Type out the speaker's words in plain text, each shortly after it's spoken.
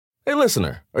Hey,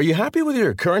 listener, are you happy with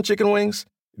your current chicken wings?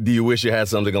 Do you wish you had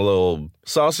something a little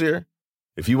saucier?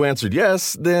 If you answered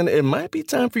yes, then it might be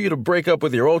time for you to break up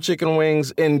with your old chicken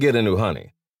wings and get a new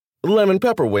honey. Lemon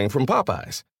pepper wing from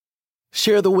Popeyes.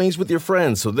 Share the wings with your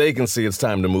friends so they can see it's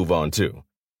time to move on, too.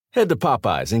 Head to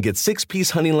Popeyes and get 6-piece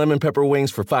honey lemon pepper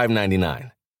wings for $5.99.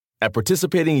 At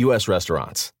participating U.S.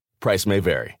 restaurants. Price may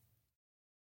vary.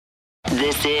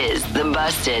 This is the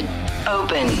Busted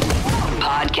Open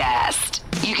Podcast.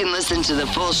 You can listen to the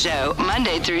full show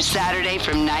Monday through Saturday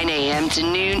from 9 a.m. to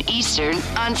noon Eastern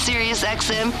on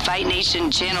SiriusXM Fight Nation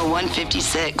Channel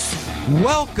 156.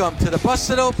 Welcome to the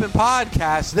Busted Open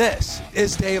Podcast. This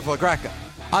is Dave LaGreca.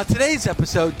 On today's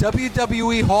episode,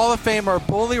 WWE Hall of Famer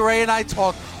Bully Ray and I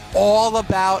talk all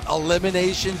about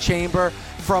Elimination Chamber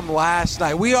from last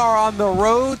night. We are on the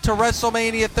road to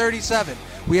WrestleMania 37.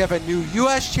 We have a new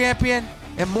U.S. champion,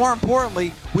 and more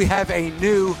importantly, we have a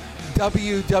new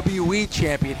WWE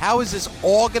champion. How is this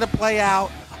all going to play out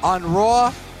on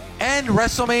Raw and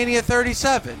WrestleMania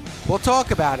 37? We'll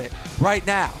talk about it right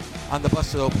now on the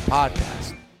Busted Open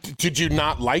Podcast. Did you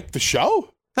not like the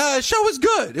show? The show was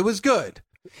good. It was good.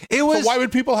 It was. So why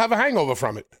would people have a hangover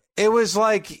from it? It was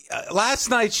like last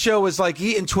night's show was like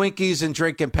eating Twinkies and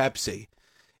drinking Pepsi.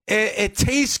 It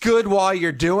tastes good while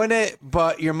you're doing it,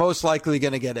 but you're most likely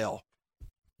going to get ill.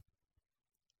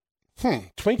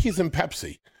 Twinkies and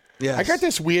Pepsi. Yes. I got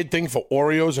this weird thing for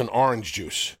Oreos and orange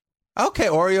juice. Okay,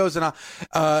 Oreos and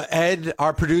Ed,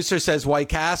 our producer, says White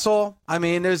Castle. I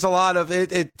mean, there's a lot of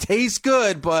it. It tastes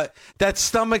good, but that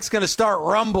stomach's going to start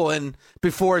rumbling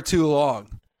before too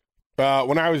long.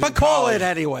 When I was but call it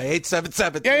anyway,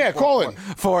 877. Yeah, call it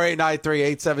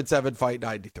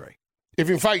 4893-877-FIGHT-93. If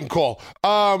you're fighting, call.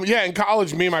 In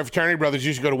college, me and my fraternity brothers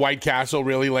used to go to White Castle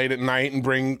really late at night and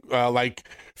bring like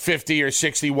 50 or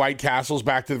 60 White Castles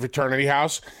back to the fraternity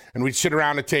house. And we'd sit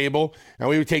around a table and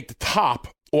we would take the top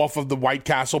off of the White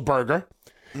Castle burger.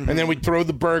 Mm-hmm. And then we'd throw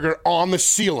the burger on the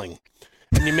ceiling.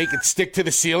 And you make it stick to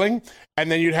the ceiling.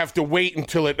 And then you'd have to wait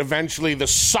until it eventually, the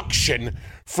suction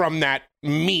from that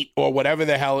meat or whatever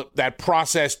the hell, that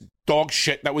processed dog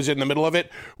shit that was in the middle of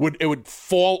it would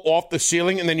fall off the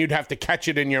ceiling, and then you'd have to catch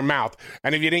it in your mouth.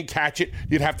 And if you didn't catch it,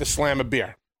 you'd have to slam a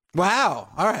beer. Wow.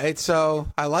 All right. So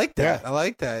I like that. Yeah. I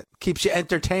like that. Keeps you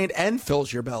entertained and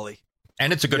fills your belly.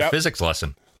 And it's a good physics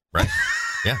lesson, right?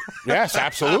 Yeah. Yes,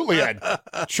 absolutely, Ed.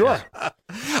 Sure.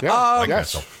 Yeah.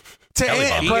 Yes.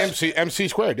 MC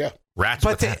squared, yeah. Rats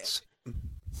with hats.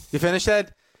 You finished,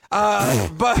 Ed?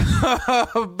 But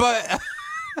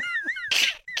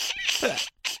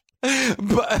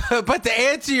to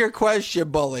answer your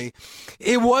question, Bully,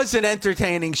 it was an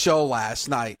entertaining show last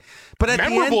night. But at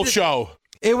memorable the end, show.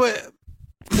 It was.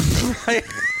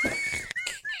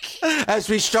 As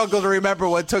we struggle to remember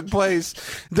what took place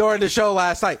during the show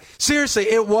last night. Seriously,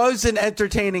 it was an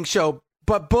entertaining show.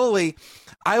 But Bully,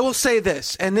 I will say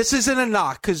this, and this isn't a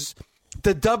knock, because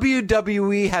the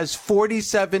WWE has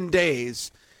 47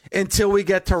 days until we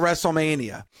get to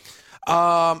WrestleMania.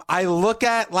 I look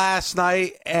at last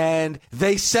night and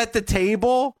they set the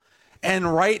table,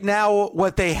 and right now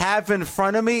what they have in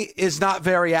front of me is not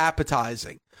very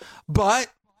appetizing. But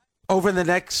over the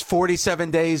next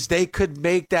 47 days, they could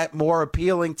make that more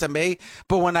appealing to me.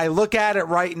 But when I look at it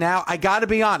right now, I got to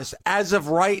be honest, as of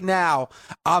right now,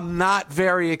 I'm not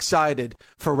very excited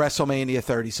for WrestleMania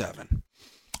 37.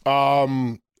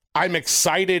 I'm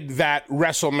excited that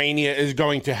WrestleMania is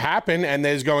going to happen and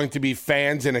there's going to be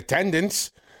fans in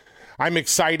attendance. I'm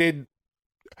excited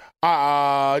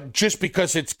just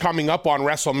because it's coming up on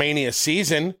WrestleMania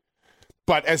season.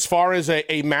 But as far as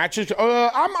a match,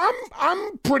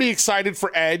 I'm pretty excited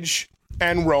for Edge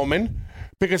and Roman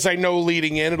because I know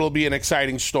leading in it'll be an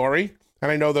exciting story,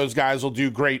 and I know those guys will do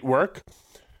great work.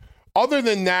 Other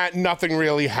than that, nothing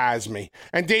really has me.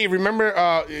 And Dave,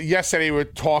 remember yesterday we were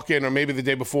talking, or maybe the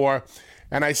day before,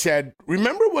 and I said,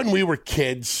 remember when we were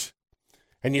kids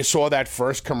and you saw that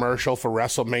first commercial for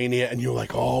WrestleMania and you were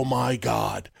like, oh my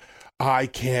God, I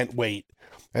can't wait.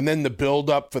 And then the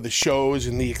build-up for the shows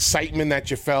and the excitement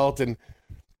that you felt, and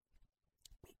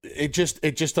it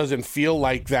just doesn't feel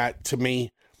like that to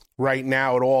me right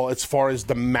now at all as far as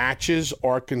the matches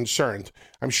are concerned.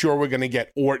 I'm sure we're going to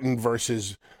get Orton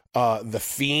versus The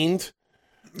Fiend.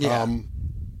 Yeah.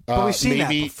 But we've seen that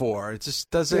before. It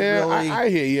just doesn't really... I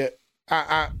hear you.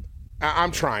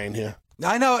 I'm trying here.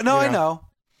 I know. I know.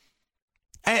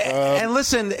 And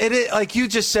listen, it is, like you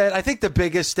just said, I think the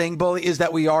biggest thing, Bully, is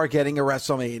that we are getting a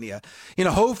WrestleMania. You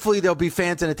know, hopefully there'll be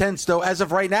fans in attendance, though. As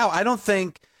of right now, I don't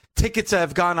think tickets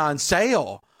have gone on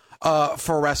sale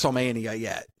for WrestleMania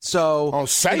yet. So on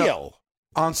sale.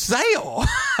 On sale.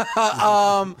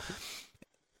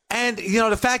 And,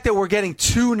 the fact that we're getting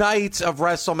 2 nights of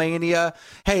WrestleMania,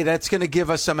 hey, that's going to give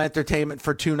us some entertainment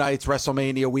for 2 nights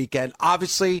WrestleMania weekend.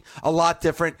 Obviously, a lot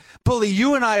different. Bully,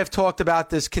 you and I have talked about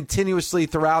this continuously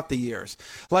throughout the years.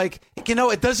 Like,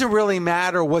 it doesn't really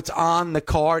matter what's on the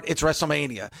card. It's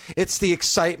WrestleMania. It's the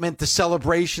excitement, the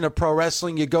celebration of pro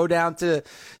wrestling. You go down to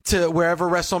wherever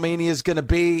WrestleMania is going to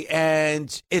be,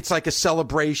 and it's like a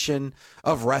celebration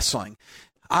of wrestling.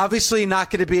 Obviously not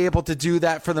going to be able to do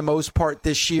that for the most part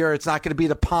this year. It's not going to be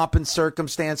the pomp and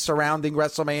circumstance surrounding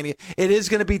WrestleMania. It is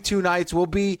going to be 2 nights. We'll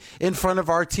be in front of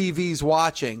our TVs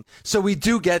watching. So we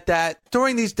do get that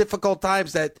during these difficult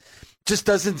times that just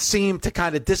doesn't seem to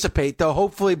kind of dissipate, though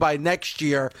hopefully by next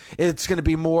year it's going to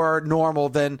be more normal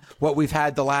than what we've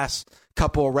had the last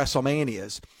couple of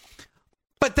WrestleManias.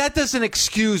 But that doesn't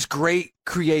excuse great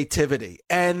creativity.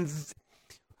 And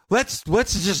Let's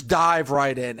just dive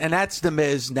right in, and that's The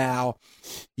Miz now,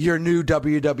 your new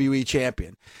WWE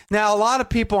champion. Now, a lot of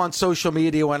people on social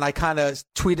media, when I kind of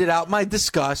tweeted out my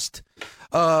disgust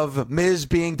of Miz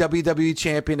being WWE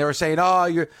champion, they were saying, "Oh,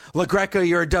 you're LaGreca,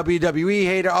 you're a WWE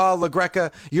hater. Oh,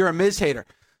 LaGreca, you're a Miz hater."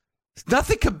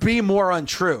 Nothing could be more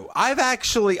untrue. I've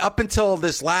actually, up until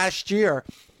this last year,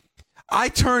 I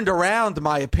turned around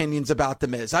my opinions about The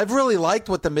Miz. I've really liked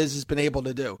what The Miz has been able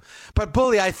to do. But,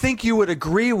 Bully, I think you would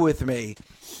agree with me.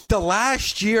 The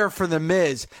last year for The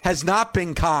Miz has not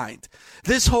been kind.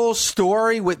 This whole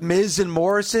story with Miz and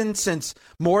Morrison, since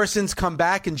Morrison's come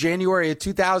back in January of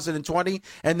 2020,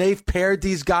 and they've paired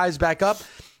these guys back up,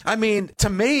 I mean, to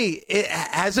me, it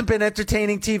hasn't been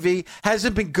entertaining TV,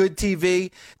 hasn't been good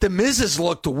TV. The Miz has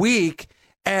looked weak.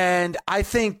 And I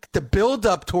think the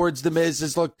build-up towards The Miz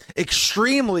has looked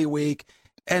extremely weak,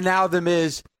 and now The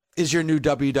Miz is your new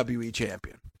WWE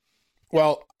champion.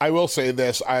 Well, I will say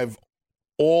this. I've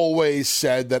always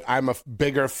said that I'm a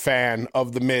bigger fan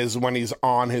of The Miz when he's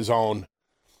on his own.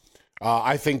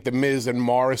 I think The Miz and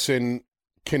Morrison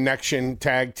connection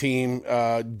tag team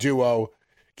duo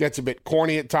gets a bit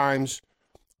corny at times.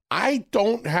 I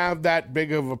don't have that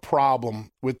big of a problem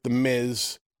with The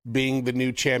Miz being the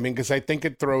new champion, because I think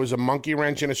it throws a monkey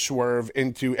wrench and a swerve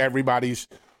into everybody's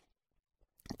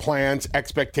plans,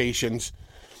 expectations.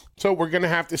 So we're going to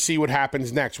have to see what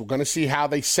happens next. We're going to see how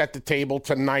they set the table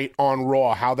tonight on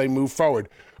Raw, how they move forward.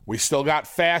 We still got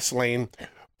Fastlane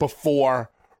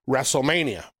before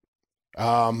WrestleMania.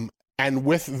 And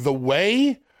with the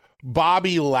way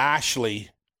Bobby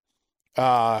Lashley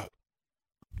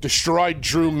destroyed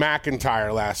Drew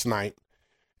McIntyre last night,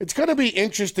 it's going to be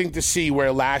interesting to see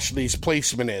where Lashley's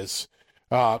placement is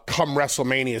come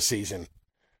WrestleMania season.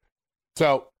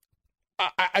 So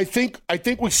I think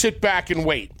we sit back and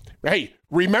wait. Hey,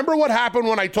 remember what happened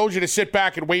when I told you to sit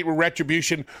back and wait with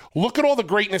Retribution? Look at all the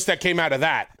greatness that came out of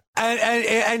that.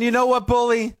 And you know what,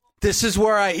 Bully? This is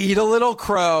where I eat a little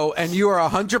crow, and you are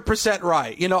 100%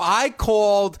 right. I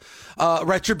called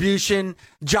Retribution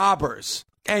jobbers,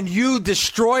 and you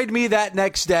destroyed me that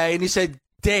next day, and you said,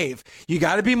 Dave, you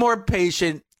got to be more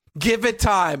patient. Give it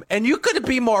time. And you couldn't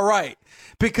be more right,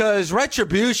 because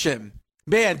Retribution,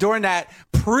 man, during that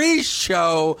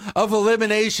pre-show of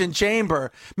Elimination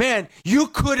Chamber, man, you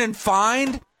couldn't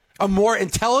find a more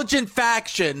intelligent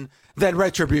faction than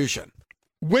Retribution.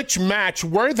 Which match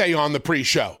were they on the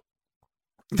pre-show?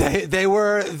 They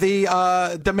were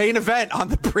the main event on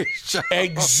the pre-show.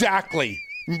 Exactly.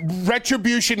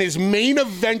 Retribution is main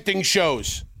eventing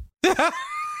shows.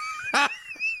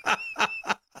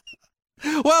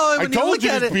 Well, I told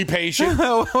you to be patient.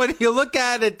 When you look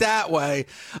at it that way,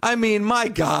 I mean, my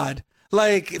God,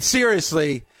 like,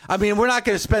 seriously, I mean, we're not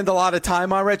going to spend a lot of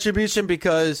time on Retribution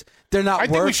because they're not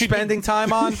worth spending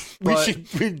time on. We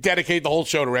should dedicate the whole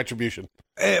show to Retribution.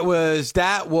 That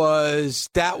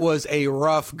was a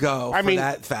rough go for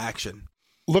that faction.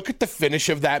 Look at the finish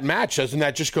of that match. Doesn't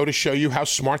that just go to show you how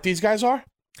smart these guys are?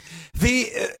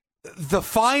 The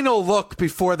final look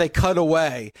before they cut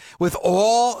away with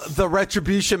all the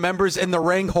Retribution members in the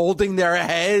ring holding their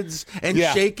heads and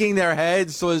shaking their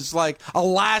heads was like a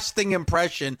lasting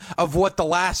impression of what the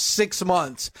last 6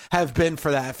 months have been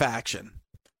for that faction.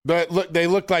 But they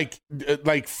look like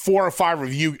 4 or 5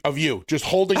 of you just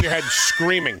holding your head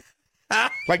screaming.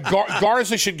 Like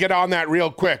Garza should get on that real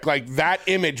quick. Like that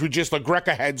image with just the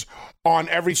Greca heads on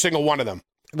every single one of them.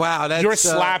 Wow, that's you're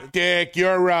Slapdick.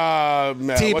 You're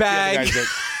Teabag.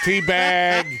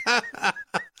 Teabag.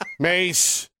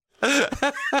 Mace.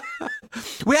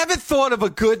 We haven't thought of a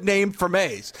good name for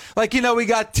Mace. Like, we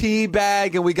got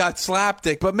Teabag and we got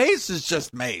Slapdick, but Mace is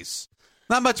just Mace.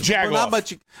 Not much. Jagoff. Not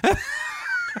much.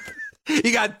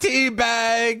 You got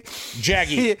Teabag,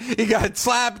 Jaggy. You got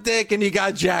Slapdick, and you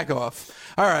got Jagoff.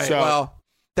 All right, well,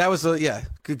 That was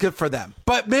good for them.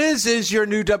 But Miz is your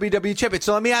new WWE champion.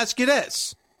 So let me ask you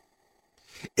this: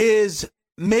 is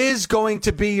Miz going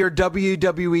to be your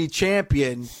WWE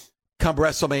champion come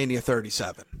WrestleMania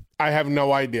 37? I have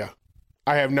no idea.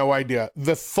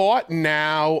 The thought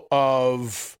now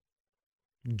of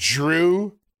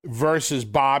Drew versus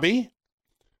Bobby,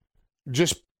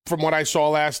 just from what I saw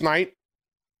last night,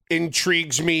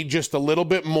 intrigues me just a little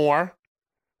bit more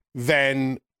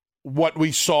than what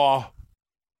we saw,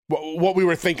 what we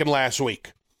were thinking last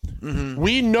week. Mm-hmm.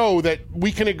 We know that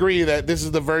we can agree that this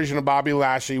is the version of Bobby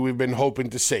Lashley we've been hoping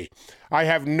to see. I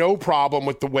have no problem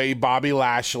with the way Bobby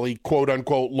Lashley, quote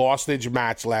unquote, lost his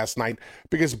match last night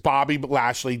because Bobby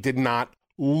Lashley did not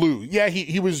lose. Yeah,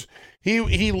 he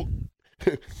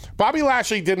Bobby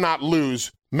Lashley did not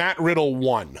lose. Matt Riddle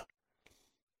won.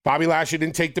 Bobby Lashley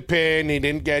didn't take the pin. He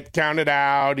didn't get counted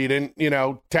out. He didn't,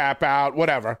 tap out,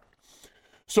 whatever.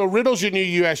 So Riddle's your new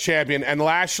U.S. champion, and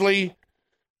Lashley,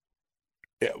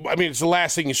 I mean, it's the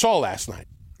last thing you saw last night.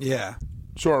 Yeah.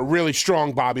 So a really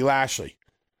strong Bobby Lashley.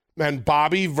 And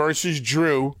Bobby versus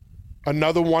Drew,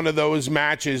 another one of those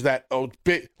matches that,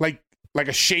 like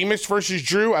a Sheamus versus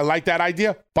Drew. I like that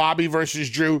idea. Bobby versus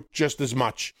Drew just as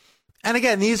much. And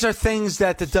again, these are things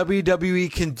that the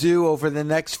WWE can do over the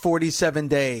next 47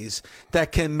 days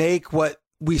that can make what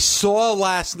we saw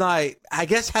last night, I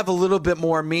guess, have a little bit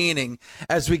more meaning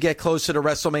as we get closer to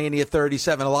WrestleMania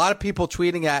 37. A lot of people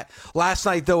tweeting at last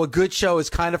night, though a good show is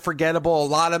kind of forgettable. A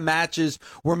lot of matches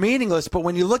were meaningless. But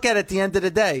when you look at it at the end of the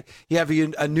day, you have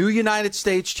a new United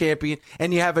States champion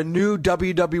and you have a new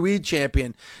WWE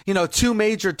champion. Two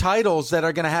major titles that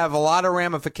are going to have a lot of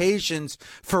ramifications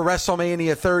for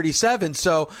WrestleMania 37.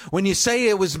 So when you say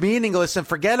it was meaningless and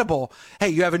forgettable, hey,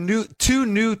 you have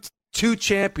two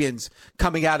champions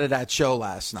coming out of that show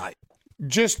last night.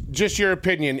 Just your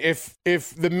opinion. If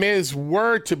The Miz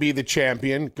were to be the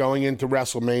champion going into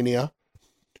WrestleMania,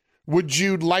 would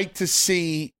you like to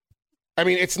see, I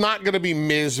mean, it's not going to be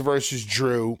Miz versus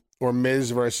Drew or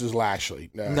Miz versus Lashley.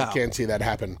 No. I can't see that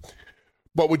happen.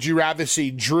 But would you rather see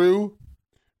Drew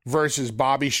versus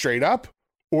Bobby straight up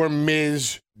or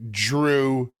Miz,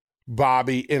 Drew,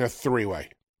 Bobby in a three-way?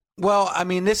 Well, I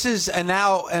mean, this is,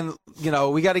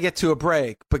 we got to get to a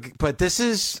break, but this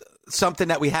is something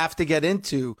that we have to get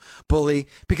into, Bully,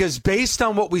 because based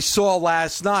on what we saw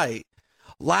last night,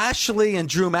 Lashley and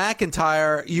Drew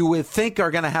McIntyre, you would think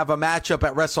are going to have a matchup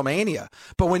at WrestleMania.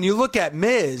 But when you look at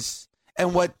Miz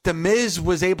and what the Miz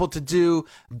was able to do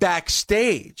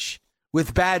backstage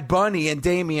with Bad Bunny and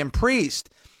Damian Priest,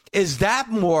 is that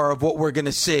more of what we're going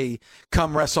to see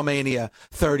come WrestleMania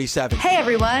 37? Hey,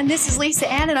 everyone. This is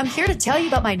Lisa Ann, and I'm here to tell you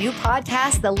about my new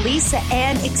podcast, The Lisa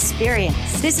Ann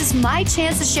Experience. This is my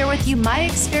chance to share with you my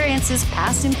experiences,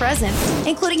 past and present,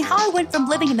 including how I went from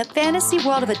living in the fantasy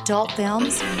world of adult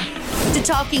films to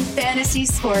talking fantasy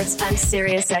sports on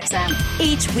SiriusXM.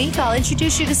 Each week, I'll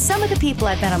introduce you to some of the people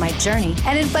I've met on my journey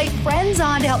and invite friends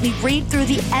on to help me read through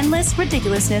the endless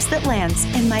ridiculousness that lands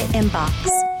in my inbox.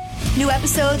 New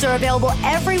episodes are available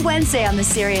every Wednesday on the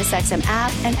SiriusXM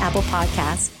app and Apple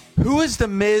Podcasts. Who is The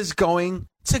Miz going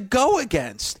to go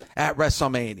against at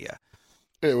WrestleMania?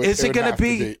 Is it going to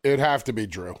be? It'd have to be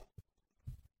Drew.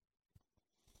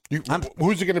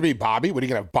 Who's it going to be? Bobby? What are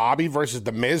you going to have? Bobby versus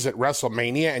The Miz at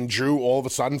WrestleMania, and Drew all of a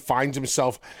sudden finds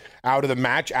himself out of the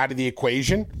match, out of the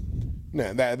equation?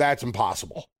 No, that's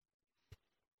impossible.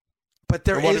 But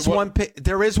there is one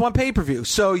pay-per-view.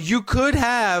 So you could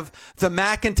have the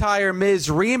McIntyre-Miz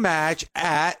rematch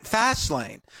at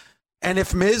Fastlane. And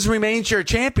if Miz remains your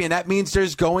champion, that means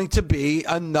there's going to be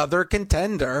another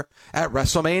contender at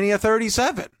WrestleMania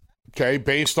 37. Okay,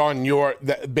 based on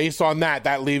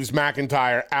that leaves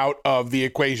McIntyre out of the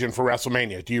equation for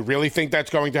WrestleMania. Do you really think that's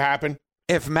going to happen?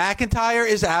 If McIntyre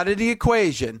is out of the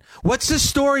equation, what's the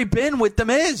story been with The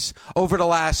Miz over the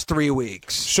last 3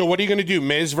 weeks? So what are you going to do?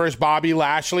 Miz versus Bobby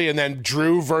Lashley and then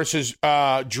Drew versus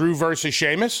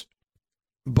Sheamus?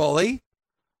 Bully,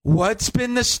 what's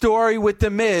been the story with The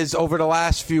Miz over the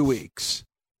last few weeks?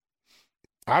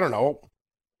 I don't know.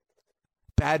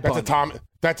 Bad Bunny.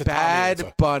 That's a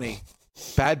Bad Bunny.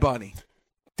 Bad Bunny.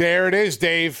 There it is,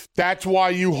 Dave. That's why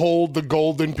you hold the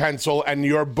golden pencil and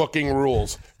your booking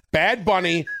rules. Bad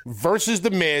Bunny versus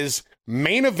The Miz,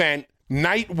 main event,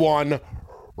 night 1,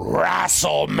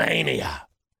 WrestleMania.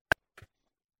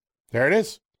 There it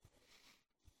is.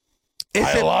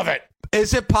 I love it.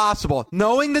 Is it possible,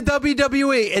 knowing the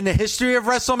WWE and the history of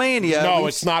WrestleMania? No,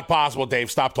 it's not possible, Dave.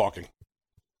 Stop talking.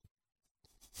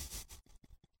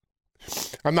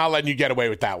 I'm not letting you get away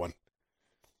with that one.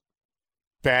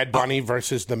 Bad Bunny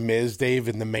versus The Miz, Dave,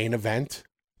 in the main event.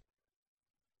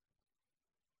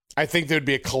 I think there'd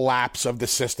be a collapse of the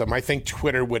system. I think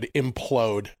Twitter would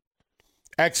implode.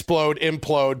 Explode,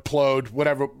 implode, plode,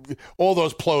 whatever. All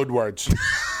those plode words.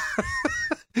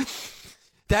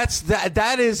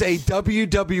 That is a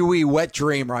WWE wet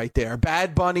dream right there.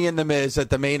 Bad Bunny and The Miz at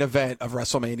the main event of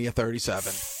WrestleMania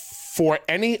 37. For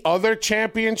any other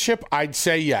championship, I'd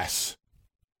say yes.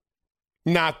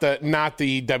 Not the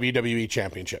WWE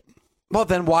championship. Well,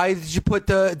 then why did you put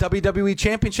the WWE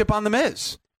championship on The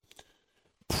Miz?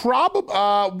 Probably.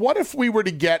 What if we were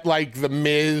to get like The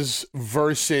Miz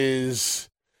versus?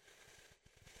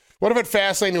 What if at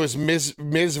Fastlane it was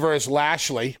Miz versus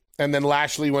Lashley, and then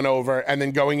Lashley went over, and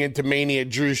then going into Mania,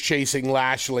 Drew's chasing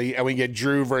Lashley, and we get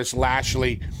Drew versus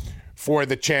Lashley for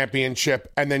the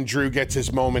championship, and then Drew gets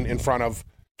his moment in front of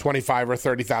 25 or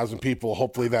 30,000 people,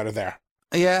 hopefully that are there.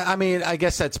 Yeah, I mean, I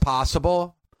guess that's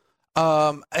possible.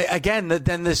 Again,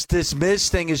 then this Miz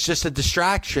thing is just a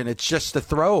distraction. It's just a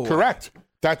throw. Correct.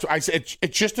 That's what I said.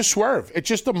 It's just a swerve. It's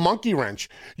just a monkey wrench.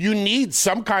 You need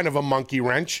some kind of a monkey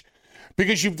wrench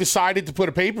because you've decided to put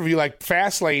a pay-per-view like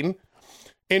Fastlane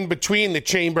in between the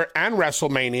Chamber and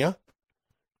WrestleMania.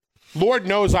 Lord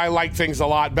knows I like things a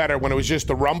lot better when it was just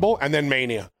the Rumble and then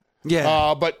Mania.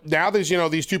 Yeah. But now there's,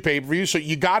 these two pay-per-views, so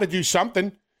you got to do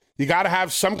something. You got to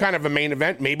have some kind of a main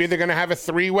event. Maybe they're going to have a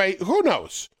three-way. Who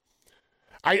knows?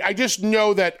 I just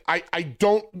know that I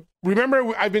don't...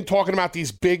 Remember, I've been talking about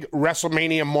these big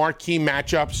WrestleMania marquee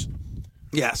matchups?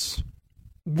 Yes.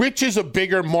 Which is a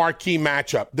bigger marquee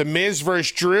matchup? The Miz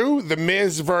versus Drew, The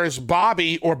Miz versus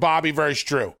Bobby, or Bobby versus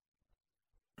Drew?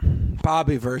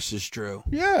 Bobby versus Drew.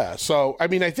 Yeah, so, I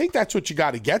mean, I think that's what you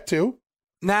got to get to.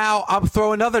 Now, I'll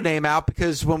throw another name out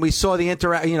because when we saw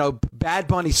the Bad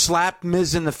Bunny slapped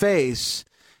Miz in the face,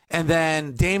 and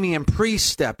then Damian Priest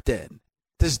stepped in.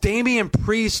 Does Damian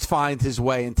Priest find his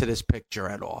way into this picture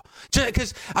at all?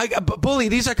 Because, Bully,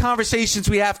 these are conversations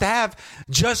we have to have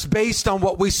just based on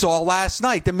what we saw last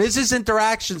night. The Miz's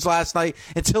interactions last night,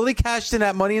 until he cashed in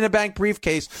that Money in the Bank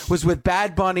briefcase, was with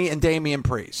Bad Bunny and Damian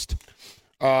Priest.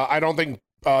 I don't think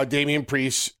Damian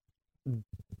Priest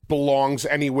belongs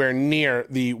anywhere near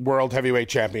the World Heavyweight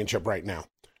Championship right now.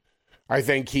 I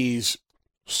think he's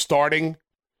starting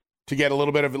to get a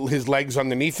little bit of his legs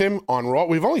underneath him on Raw.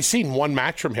 We've only seen one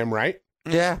match from him, right?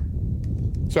 Yeah.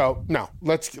 So, no.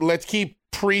 Let's keep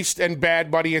Priest and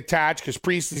Bad Bunny attached because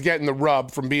Priest is getting the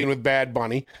rub from being with Bad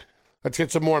Bunny. Let's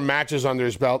get some more matches under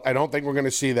his belt. I don't think we're going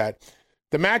to see that.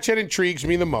 The match that intrigues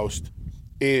me the most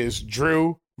is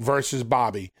Drew versus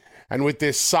Bobby. And with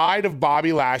this side of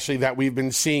Bobby Lashley that we've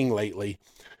been seeing lately,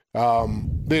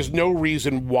 there's no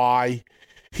reason why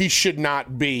he should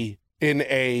not be in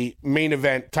a main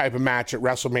event type of match at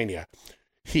WrestleMania.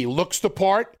 He looks the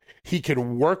part. He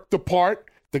can work the part.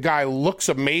 The guy looks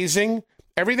amazing.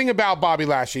 Everything about Bobby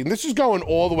Lashley, and this is going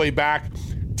all the way back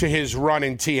to his run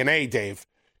in TNA, Dave.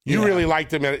 You really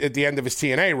liked him at the end of his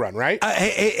TNA run, right?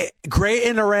 Great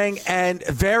in the ring and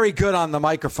very good on the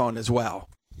microphone as well.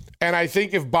 And I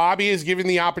think if Bobby is given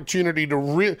the opportunity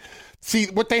to see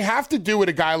what they have to do with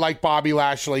a guy like Bobby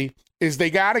Lashley is they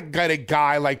got to get a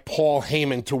guy like Paul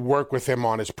Heyman to work with him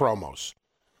on his promos.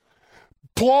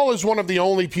 Paul is one of the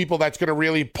only people that's going to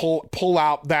really pull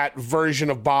out that version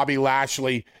of Bobby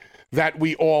Lashley that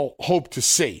we all hope to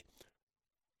see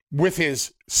with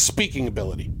his speaking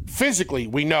ability. Physically,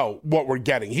 we know what we're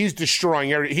getting. He's destroying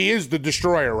he is the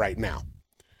destroyer right now.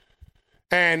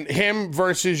 And him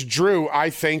versus Drew, I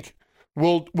think,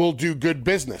 will do good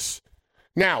business.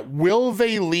 Now, will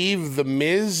they leave The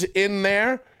Miz in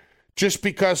there just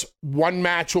because one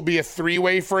match will be a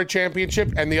three-way for a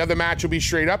championship and the other match will be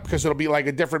straight up because it'll be like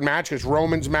a different match because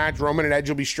Roman and Edge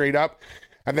will be straight up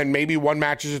and then maybe one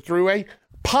match is a three-way?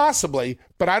 Possibly,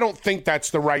 but I don't think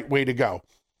that's the right way to go.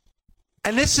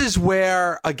 And this is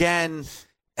where, again,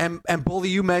 and Bully,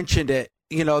 you mentioned it,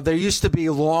 there used to be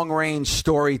long-range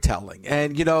storytelling.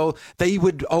 And, they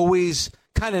would always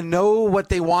kind of know what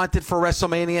they wanted for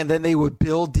WrestleMania, and then they would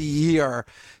build the year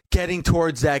getting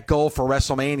towards that goal for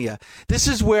WrestleMania. This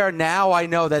is where now I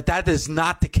know that is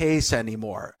not the case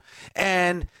anymore.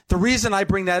 And the reason I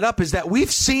bring that up is that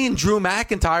we've seen Drew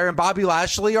McIntyre and Bobby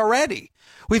Lashley already.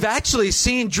 We've actually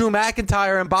seen Drew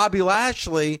McIntyre and Bobby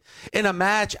Lashley in a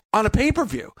match on a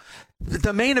pay-per-view.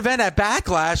 The main event at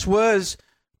Backlash was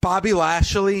Bobby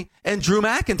Lashley and Drew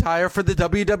McIntyre for the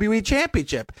WWE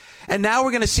Championship. And now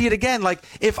we're going to see it again. Like,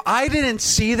 if I didn't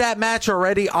see that match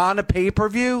already on a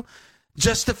pay-per-view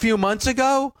just a few months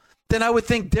ago, then I would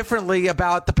think differently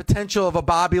about the potential of a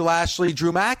Bobby Lashley,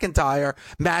 Drew McIntyre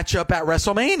matchup at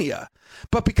WrestleMania.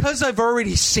 But because I've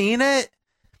already seen it,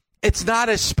 it's not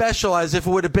as special as if it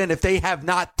would have been if they have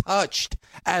not touched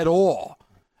at all.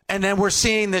 And then we're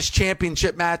seeing this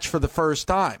championship match for the first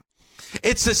time.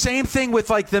 It's the same thing with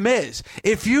like The Miz.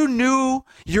 If you knew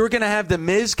you were going to have The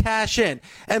Miz cash in,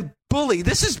 and Bully,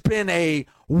 this has been a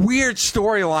weird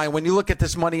storyline when you look at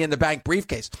this Money in the Bank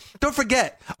briefcase. Don't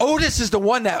forget, Otis is the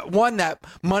one that won that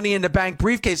Money in the Bank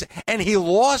briefcase, and he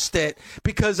lost it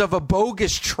because of a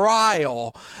bogus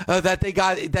trial that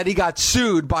he got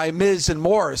sued by Miz and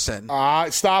Morrison.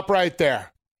 Stop right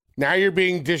there. Now you're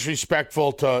being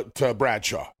disrespectful to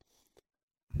Bradshaw.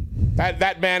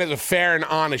 That man is a fair and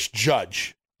honest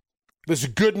judge. This is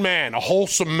a good man, a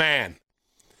wholesome man.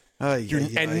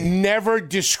 And never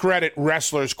discredit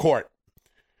Wrestler's Court.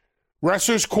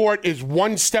 Wrestler's Court is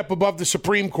one step above the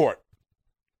Supreme Court.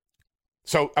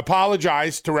 So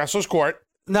apologize to Wrestler's Court.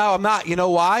 No, I'm not. You know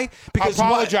why? Because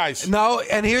apologize. No,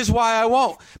 and here's why I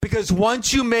won't. Because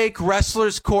once you make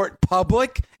Wrestler's Court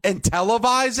public and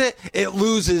televise it, it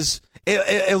loses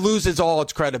all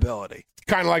its credibility.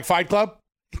 Kind of like Fight Club?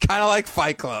 Kind of like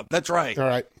Fight Club. That's right. All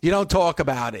right. You don't talk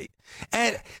about it.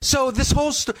 And so this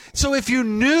whole so if you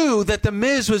knew that The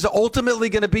Miz was ultimately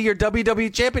going to be your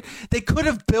WWE champion, they could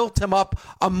have built him up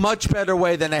a much better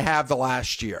way than they have the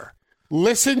last year.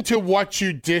 Listen to what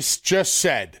you just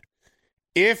said.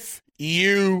 If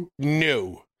you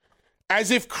knew.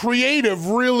 As if creative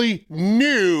really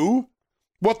knew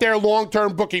what their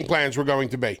long-term booking plans were going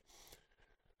to be.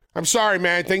 I'm sorry,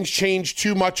 man. Things change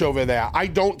too much over there. I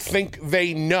don't think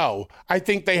they know. I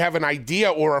think they have an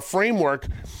idea or a framework.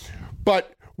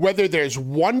 But whether there's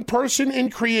one person in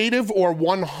creative or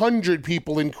 100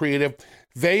 people in creative,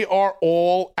 they are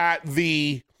all at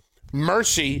the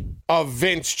mercy of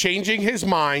Vince changing his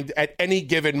mind at any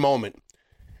given moment.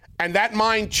 And that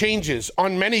mind changes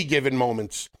on many given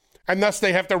moments. And thus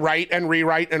they have to write and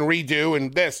rewrite and redo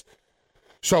and this.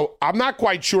 So I'm not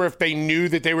quite sure if they knew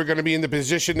that they were going to be in the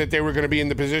position that they were going to be in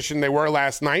the position they were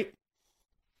last night.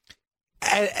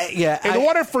 In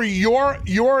order for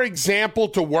your example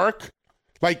to work,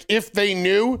 like if they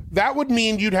knew, that would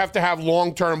mean you'd have to have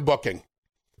long-term booking.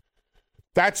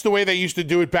 That's the way they used to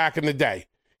do it back in the day.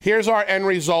 Here's our end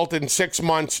result in 6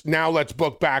 months. Now let's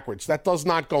book backwards. That does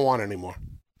not go on anymore.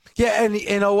 Yeah, and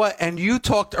you know what? And you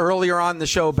talked earlier on the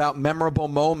show about memorable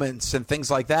moments and things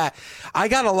like that. I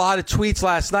got a lot of tweets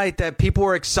last night that people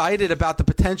were excited about the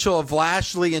potential of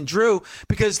Lashley and Drew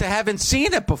because they haven't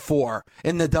seen it before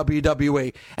in the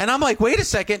WWE. And I'm like, wait a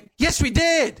second. Yes, we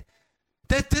did.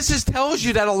 This tells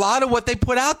you that a lot of what they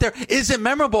put out there isn't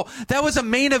memorable. That was a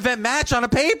main event match on a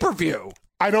pay-per-view.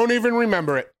 I don't even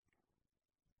remember it.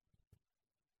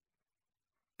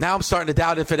 Now I'm starting to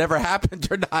doubt if it ever happened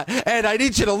or not. And I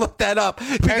need you to look that up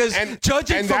because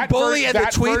judging from Bully and the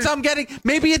tweets I'm getting,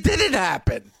 maybe it didn't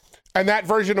happen. And that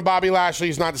version of Bobby Lashley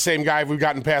is not the same guy we've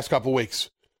gotten past couple weeks.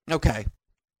 Okay.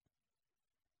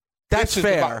 That's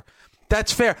fair.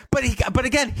 That's fair. But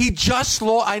again, he just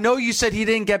lost. I know you said he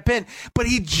didn't get pinned, but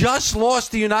he just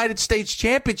lost the United States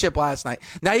Championship last night.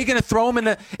 Now you're going to throw him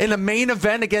in a main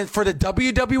event again for the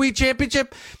WWE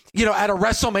Championship, at a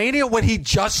WrestleMania when he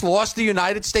just lost the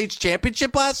United States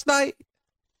Championship last night?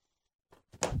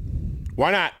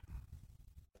 Why not?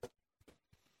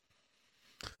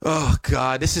 Oh,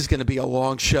 God, this is going to be a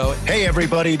long show. Hey,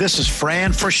 everybody, this is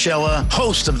Fran Fraschilla,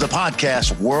 host of the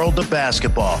podcast World of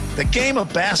Basketball. The game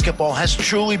of basketball has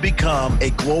truly become a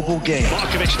global game.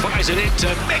 Markovic fires it into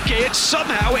Mickey, and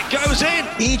somehow it goes in.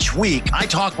 Each week, I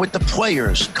talk with the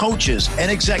players, coaches,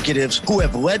 and executives who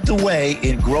have led the way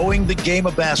in growing the game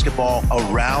of basketball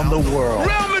around the world.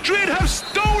 Real Madrid have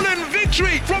stolen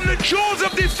victory from the jaws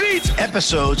of defeat.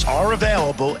 Episodes are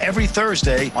available every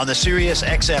Thursday on the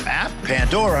SiriusXM app,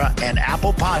 Pandora, and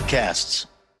Apple Podcasts.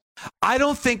 I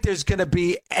don't think there's going to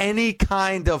be any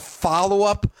kind of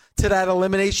follow-up to that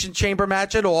Elimination Chamber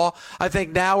match at all. I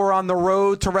think now we're on the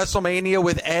road to WrestleMania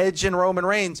with Edge and Roman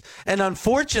Reigns. And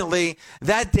unfortunately,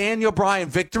 that Daniel Bryan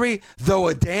victory, though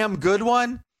a damn good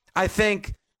one, I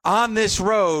think on this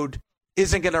road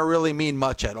isn't going to really mean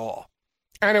much at all.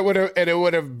 And it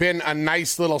would have been a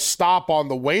nice little stop on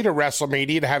the way to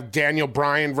WrestleMania to have Daniel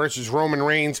Bryan versus Roman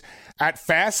Reigns at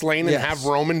Fastlane and have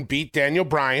Roman beat Daniel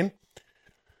Bryan.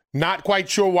 Not quite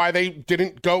sure why they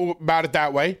didn't go about it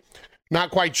that way.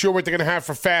 Not quite sure what they're going to have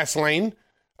for Fastlane.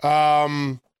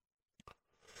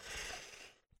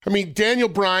 Daniel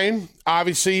Bryan,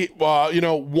 obviously,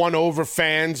 won over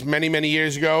fans many, many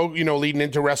years ago, leading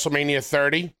into WrestleMania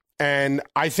 30. And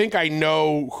I think I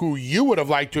know who you would have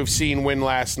liked to have seen win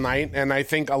last night. And I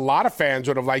think a lot of fans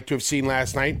would have liked to have seen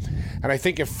last night. And I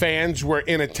think if fans were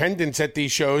in attendance at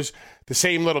these shows, the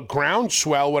same little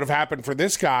groundswell would have happened for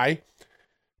this guy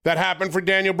that happened for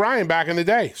Daniel Bryan back in the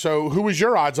day. So who was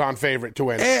your odds-on favorite to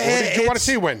win? What did you want to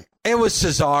see win? It was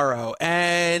Cesaro,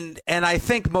 and I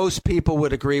think most people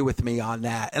would agree with me on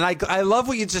that. And I love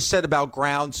what you just said about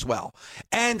groundswell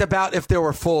and about if there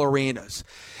were full arenas.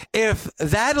 If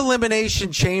that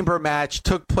Elimination Chamber match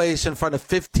took place in front of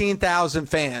 15,000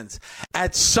 fans,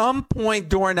 at some point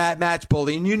during that match,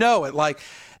 Bully, and you know it, like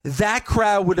that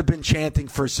crowd would have been chanting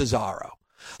for Cesaro.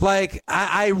 Like,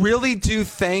 I really do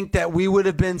think that we would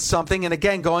have been something, and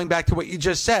again, going back to what you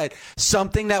just said,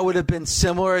 something that would have been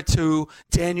similar to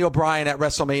Daniel Bryan at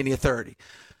WrestleMania 30.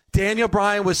 Daniel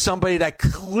Bryan was somebody that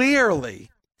clearly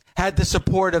had the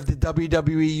support of the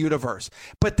WWE Universe,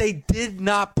 but they did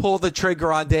not pull the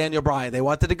trigger on Daniel Bryan. They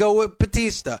wanted to go with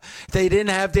Batista. They didn't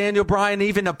have Daniel Bryan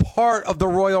even a part of the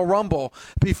Royal Rumble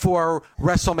before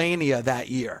WrestleMania that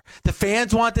year. The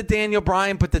fans wanted Daniel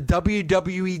Bryan, but the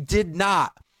WWE did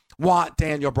not want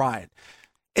Daniel Bryan.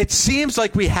 It seems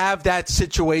like we have that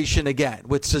situation again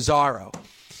with Cesaro.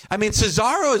 I mean,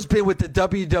 Cesaro has been with the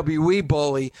WWE,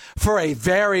 Bully, for a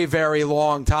very, very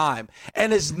long time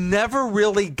and has never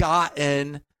really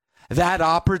gotten that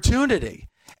opportunity.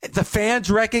 The fans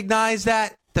recognize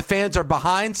that. The fans are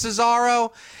behind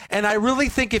Cesaro. And I really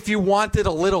think if you wanted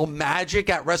a little magic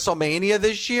at WrestleMania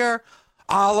this year,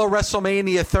 a la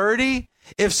WrestleMania 30,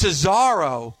 if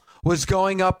Cesaro was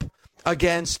going up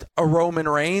against a Roman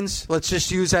Reigns, let's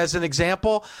just use as an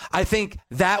example, I think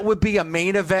that would be a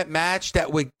main event match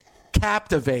that would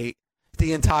captivate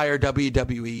the entire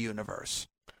WWE universe.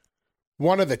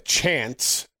 One of the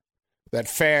chants that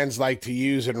fans like to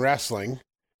use in wrestling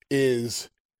is,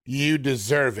 "You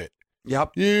deserve it."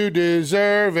 Yep. You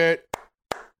deserve it.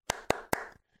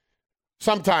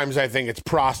 Sometimes I think it's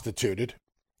prostituted.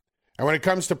 And when it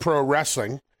comes to pro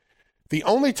wrestling, the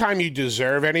only time you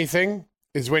deserve anything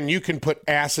is when you can put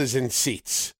asses in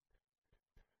seats.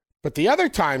 But the other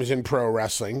times in pro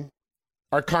wrestling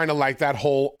are kind of like that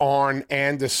whole Arn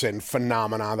Anderson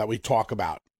phenomenon that we talk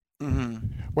about. Mm-hmm.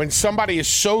 When somebody is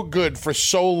so good for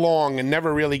so long and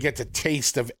never really gets a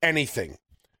taste of anything.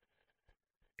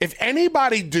 If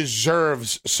anybody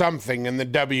deserves something in the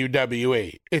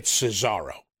WWE, it's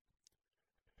Cesaro.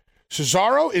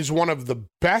 Cesaro is one of the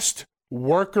best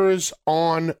workers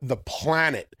on the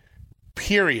planet,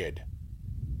 period.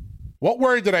 What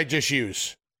word did I just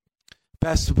use?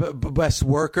 Best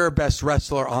worker, best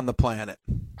wrestler on the planet.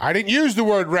 I didn't use the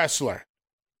word wrestler.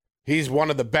 He's one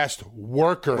of the best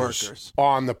workers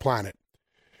on the planet.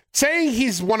 Saying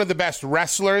he's one of the best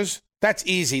wrestlers, that's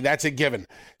easy. That's a given.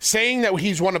 Saying that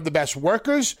he's one of the best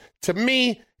workers, to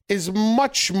me, is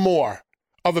much more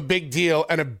of a big deal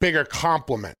and a bigger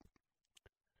compliment.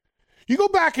 You go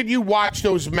back and you watch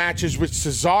those matches with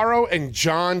Cesaro and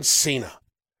John Cena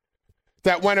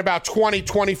that went about 20,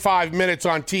 25 minutes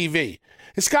on TV.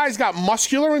 This guy's got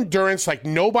muscular endurance like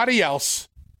nobody else,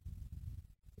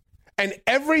 and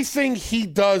everything he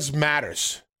does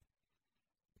matters.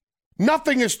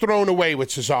 Nothing is thrown away with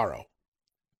Cesaro.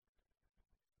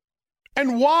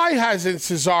 And why hasn't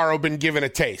Cesaro been given a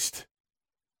taste?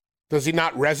 Does he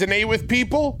not resonate with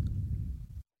people?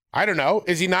 I don't know.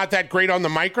 Is he not that great on the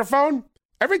microphone?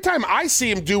 Every time I see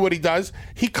him do what he does,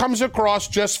 he comes across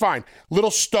just fine.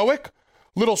 Little stoic,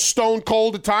 little stone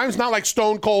cold at times. Not like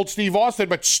Stone Cold Steve Austin,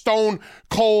 but stone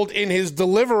cold in his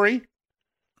delivery.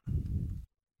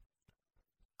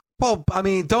 Well, I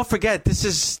mean, don't forget, this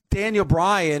is Daniel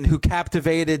Bryan who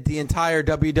captivated the entire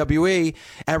WWE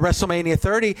at WrestleMania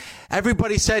 30.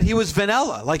 Everybody said he was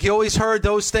vanilla. Like, you always heard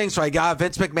those things. Like,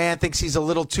 Vince McMahon thinks he's a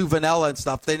little too vanilla and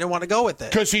stuff. They didn't want to go with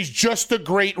it. Because he's just a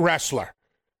great wrestler.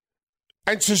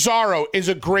 And Cesaro is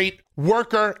a great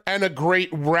worker and a great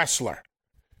wrestler.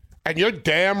 And you're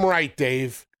damn right,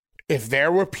 Dave. If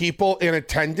there were people in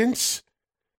attendance,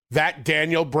 that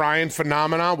Daniel Bryan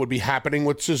phenomenon would be happening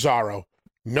with Cesaro.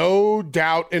 No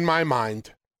doubt in my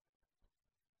mind.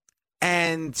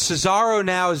 And Cesaro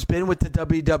now has been with the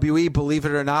WWE, believe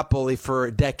it or not, Bully, for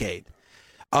a decade.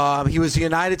 He was the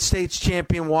United States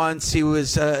champion once. He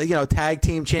was, tag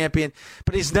team champion.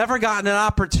 But he's never gotten an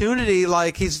opportunity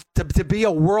like he's to be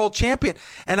a world champion.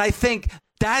 And I think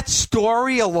that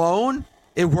story alone,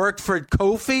 it worked for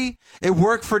Kofi. It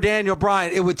worked for Daniel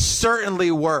Bryan. It would certainly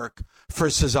work for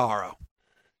Cesaro.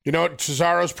 You know what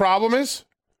Cesaro's problem is?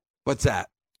 What's that?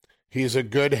 He's a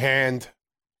good hand.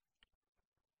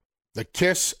 The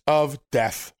kiss of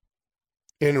death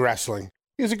in wrestling.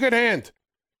 He's a good hand.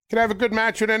 Can have a good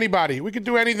match with anybody. We could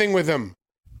do anything with him.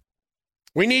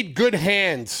 We need good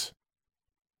hands.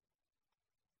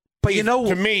 But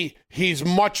to me, he's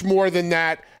much more than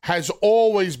that, has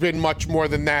always been much more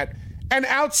than that. And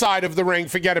outside of the ring,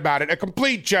 forget about it. A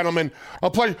complete gentleman, a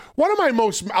pleasure.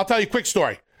 I'll tell you a quick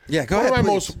story. Yeah, go ahead,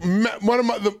 please.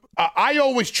 I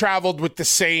always traveled with the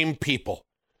same people.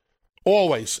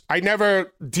 Always. I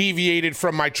never deviated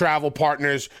from my travel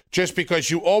partners just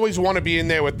because you always want to be in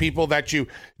there with people that you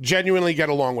genuinely get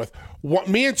along with.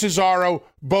 Me and Cesaro,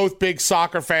 both big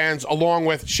soccer fans, along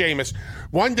with Sheamus.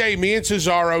 One day, me and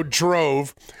Cesaro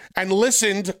drove and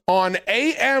listened on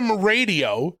AM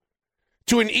radio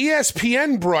to an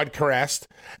ESPN broadcast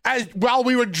while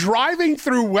we were driving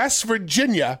through West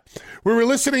Virginia. We were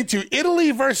listening to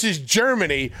Italy versus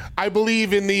Germany, I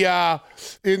believe, in the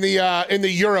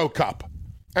Euro Cup,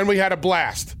 and we had a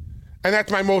blast. And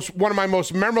that's one of my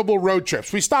most memorable road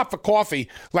trips. We stopped for coffee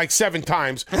like 7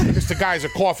 times because the guy's a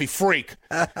coffee freak,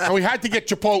 and we had to get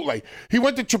Chipotle. He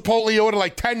went to Chipotle, ordered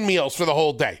like 10 meals for the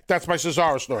whole day. That's my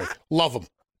Cesaro story. Love him.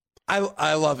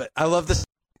 I love it. I love this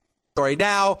story.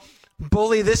 Now,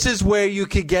 Bully, this is where you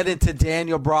could get into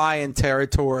Daniel Bryan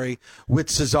territory with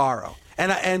Cesaro.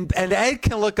 And Ed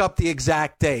can look up the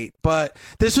exact date, but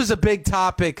this was a big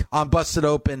topic on Busted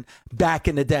Open back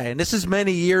in the day, and this is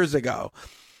many years ago.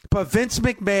 But Vince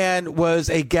McMahon was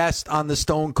a guest on the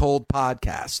Stone Cold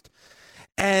podcast,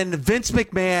 and Vince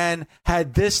McMahon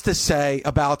had this to say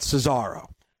about Cesaro.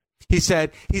 He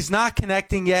said, he's not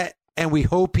connecting yet, and we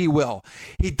hope he will.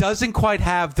 He doesn't quite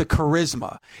have the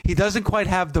charisma. He doesn't quite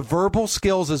have the verbal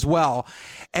skills as well.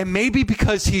 And maybe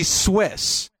because he's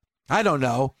Swiss, I don't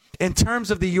know, in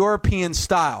terms of the European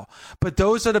style. But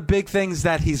those are the big things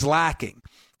that he's lacking.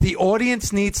 The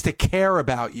audience needs to care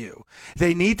about you.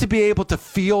 They need to be able to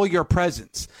feel your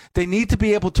presence. They need to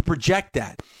be able to project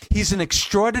that. He's an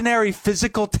extraordinary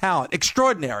physical talent.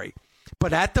 Extraordinary.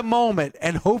 But at the moment,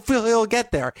 and hopefully he'll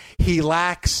get there, he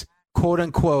lacks, quote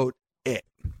unquote, it.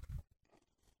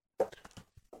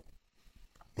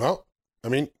 Well, I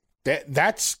mean,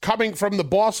 that's coming from the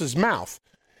boss's mouth.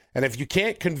 And if you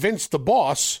can't convince the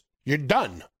boss, you're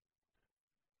done.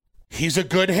 He's a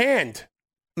good hand.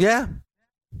 Yeah.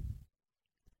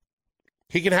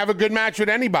 He can have a good match with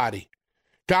anybody.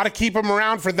 Got to keep him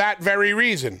around for that very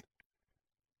reason.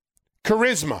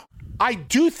 Charisma. I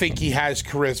do think he has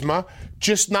charisma,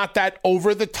 just not that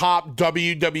over-the-top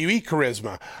WWE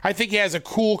charisma. I think he has a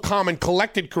cool, calm, and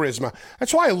collected charisma.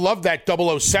 That's why I love that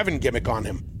 007 gimmick on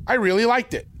him. I really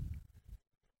liked it.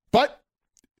 But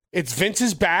it's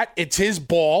Vince's bat. It's his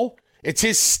ball. It's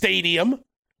his stadium.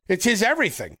 It's his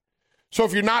everything. So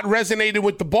if you're not resonating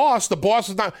with the boss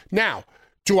is not... Now,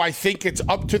 do I think it's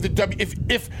up to the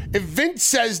if Vince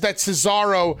says that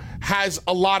Cesaro has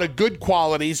a lot of good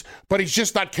qualities, but he's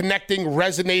just not connecting,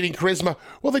 resonating charisma,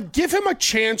 well, then give him a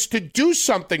chance to do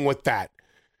something with that.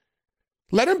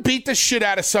 Let him beat the shit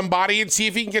out of somebody and see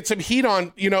if he can get some heat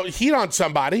on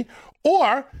somebody,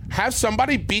 or have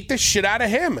somebody beat the shit out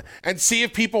of him and see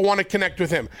if people want to connect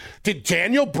with him. Did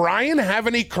Daniel Bryan have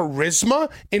any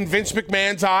charisma in Vince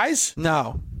McMahon's eyes?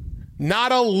 No.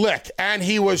 Not a lick, and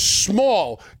he was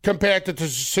small compared to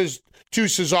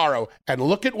Cesaro. And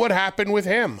look at what happened with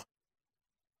him.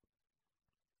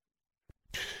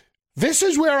 This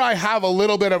is where I have a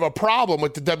little bit of a problem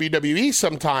with the WWE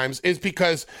sometimes, is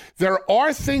because there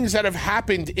are things that have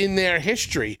happened in their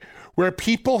history where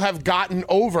people have gotten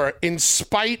over in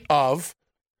spite of,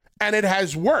 and it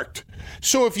has worked.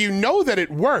 So if you know that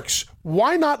it works,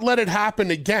 why not let it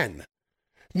happen again?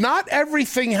 Not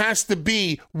everything has to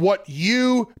be what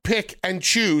you pick and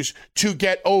choose to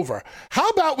get over. How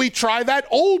about we try that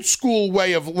old school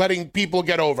way of letting people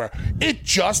get over? It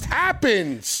just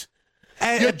happens.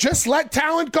 And you just let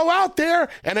talent go out there,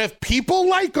 and if people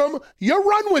like them, you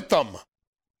run with them.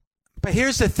 But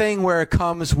here's the thing where it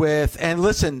comes with, and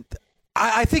listen,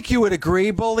 I think you would agree,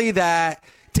 Bully, that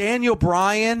Daniel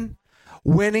Bryan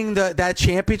winning that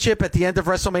championship at the end of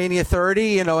WrestleMania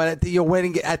 30, and you're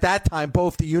winning at that time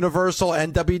both the Universal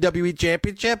and WWE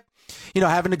Championship,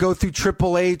 having to go through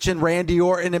Triple H and Randy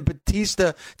Orton and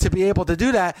Batista to be able to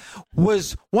do that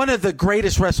was one of the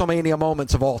greatest WrestleMania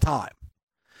moments of all time.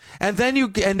 And then you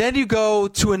go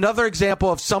to another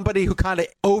example of somebody who kind of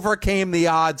overcame the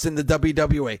odds in the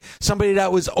WWE. Somebody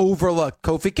that was overlooked,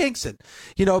 Kofi Kingston,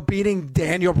 beating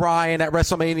Daniel Bryan at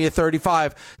WrestleMania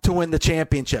 35 to win the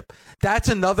championship. That's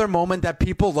another moment that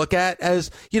people look at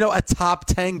as, a top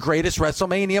 10 greatest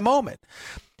WrestleMania moment.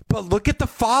 But look at the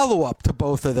follow-up to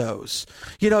both of those.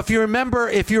 If you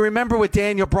remember with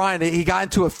Daniel Bryan, he got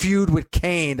into a feud with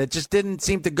Kane that just didn't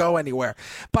seem to go anywhere.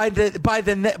 By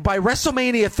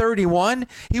WrestleMania 31,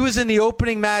 he was in the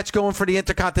opening match going for the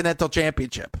Intercontinental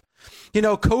Championship.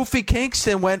 Kofi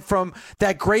Kingston went from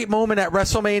that great moment at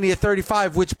WrestleMania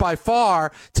 35, which by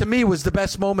far, to me, was the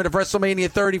best moment of WrestleMania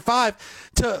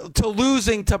 35, to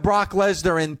losing to Brock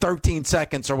Lesnar in 13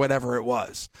 seconds or whatever it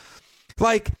was.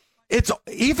 it's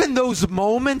even those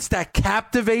moments that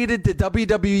captivated the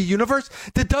WWE universe,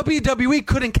 the WWE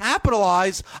couldn't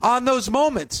capitalize on those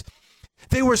moments.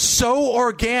 They were so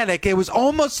organic. It was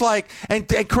almost like, and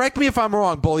correct me if I'm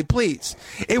wrong, Bully, please.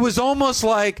 It was almost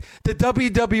like the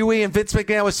WWE and Vince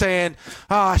McMahon was saying,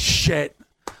 shit.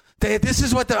 This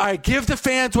is what I give the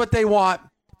fans what they want.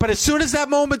 But as soon as that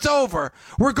moment's over,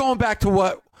 we're going back to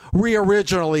what we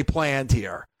originally planned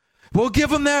here. We'll give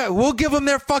them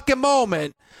their fucking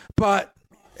moment. But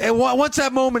once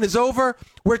that moment is over,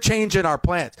 we're changing our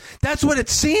plans. That's what it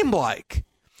seemed like.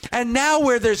 And now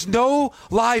where there's no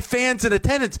live fans in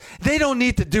attendance, they don't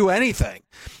need to do anything.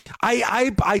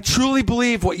 I truly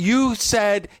believe what you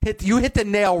said, you hit the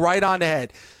nail right on the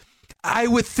head. I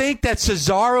would think that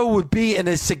Cesaro would be in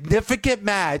a significant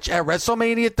match at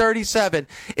WrestleMania 37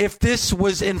 if this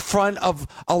was in front of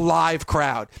a live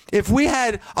crowd. If we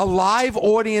had a live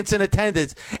audience in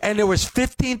attendance and there was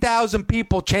 15,000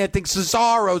 people chanting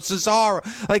Cesaro,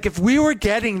 Cesaro, like if we were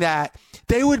getting that,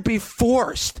 they would be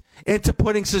forced into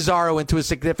putting Cesaro into a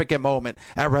significant moment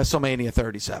at WrestleMania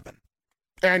 37.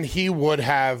 And he would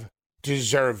have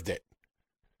deserved it.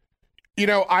 You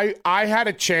know, I had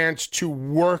a chance to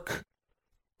work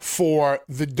for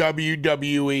the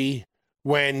WWE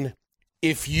when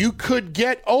if you could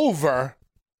get over,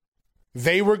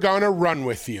 they were going to run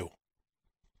with you.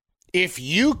 If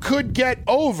you could get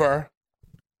over,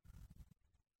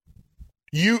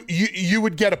 you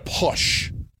would get a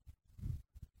push.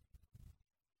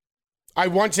 I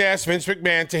once asked Vince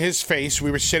McMahon to his face,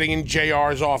 we were sitting in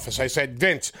JR's office. I said,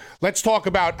 Vince, let's talk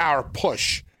about our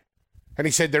push. And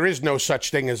he said, there is no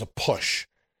such thing as a push.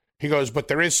 He goes, but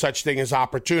there is such thing as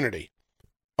opportunity.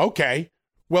 Okay,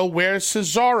 well, where's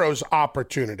Cesaro's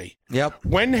opportunity? Yep.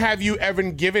 When have you ever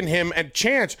given him a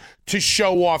chance to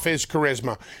show off his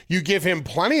charisma? You give him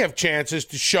plenty of chances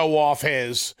to show off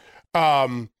his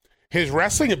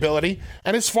wrestling ability.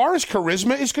 And as far as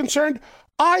charisma is concerned,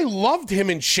 I loved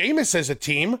him and Sheamus as a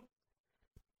team.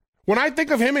 When I think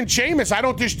of him and Sheamus, I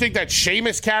don't just think that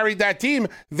Sheamus carried that team.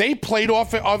 They played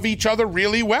off of each other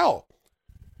really well.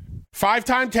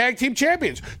 5-time tag team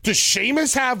champions. Does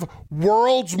Sheamus have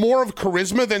worlds more of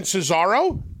charisma than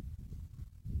Cesaro?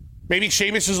 Maybe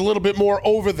Sheamus is a little bit more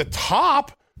over the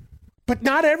top, but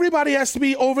not everybody has to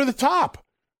be over the top.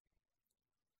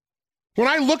 When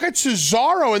I look at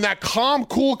Cesaro and that calm,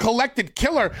 cool, collected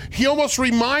killer, he almost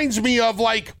reminds me of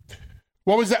like,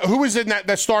 what was that? Who was in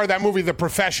that star of that movie, The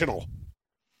Professional?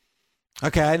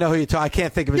 Okay, I know who you're talking. I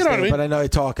can't think of his name, but I know who you're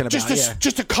talking about.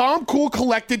 Just a calm, cool,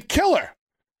 collected killer.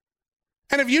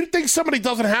 And if you think somebody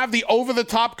doesn't have the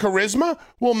over-the-top charisma,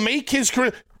 will make his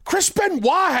career. Chris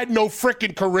Benoit had no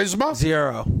freaking charisma.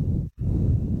 Zero.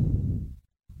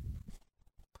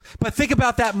 But think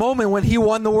about that moment when he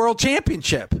won the world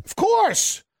championship. Of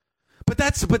course. But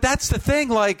that's the thing,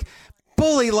 like,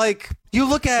 Bully, like, you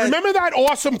look at... Remember that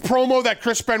awesome promo that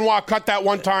Chris Benoit cut that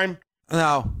one time?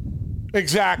 No.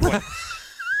 Exactly.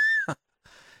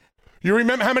 You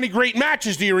remember, how many great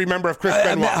matches do you remember of Chris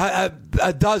Benoit?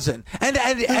 A dozen. And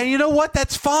you know what?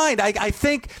 That's fine. I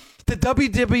think the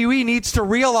WWE needs to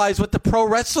realize what the pro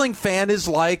wrestling fan is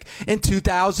like in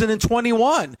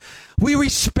 2021. We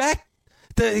respect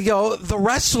the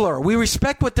wrestler. We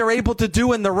respect what they're able to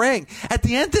do in the ring. At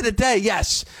the end of the day,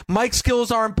 yes, mic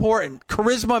skills are important.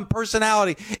 Charisma and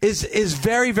personality is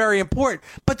very, very important.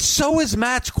 But so is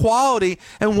match quality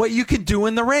and what you can do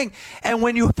in the ring. And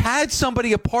when you've had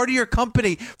somebody a part of your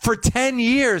company for 10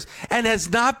 years and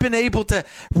has not been able to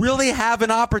really have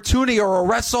an opportunity or a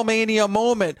WrestleMania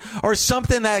moment or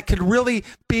something that could really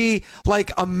be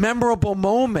like a memorable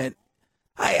moment,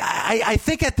 I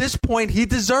think at this point he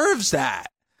deserves that.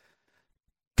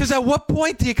 Because at what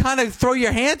point do you kind of throw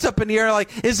your hands up in the air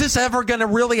like, is this ever going to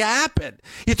really happen?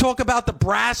 You talk about the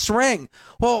brass ring.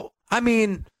 Well, I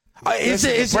mean,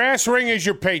 the brass ring is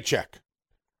your paycheck.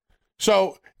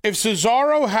 So if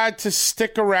Cesaro had to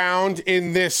stick around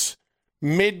in this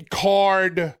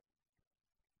mid-card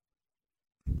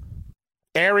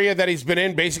area that he's been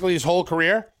in basically his whole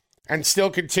career and still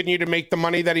continue to make the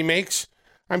money that he makes,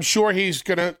 I'm sure he's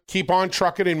going to keep on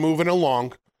trucking and moving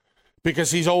along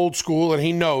because he's old school and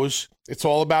he knows it's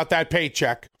all about that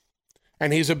paycheck.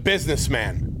 And he's a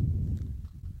businessman.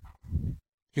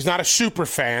 He's not a super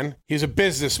fan. He's a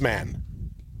businessman.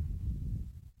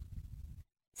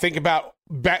 Think about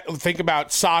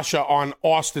Sasha on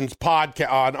Austin's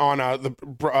podcast on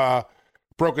the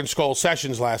Broken Skull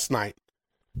Sessions last night.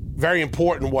 Very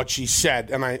important what she said,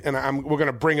 and we're going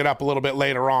to bring it up a little bit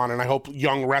later on, and I hope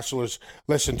young wrestlers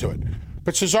listen to it.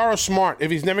 But Cesaro's smart.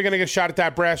 If he's never going to get a shot at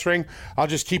that brass ring, I'll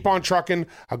just keep on trucking.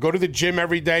 I'll go to the gym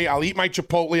every day. I'll eat my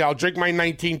Chipotle. I'll drink my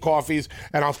 19 coffees,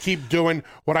 and I'll keep doing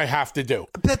what I have to do.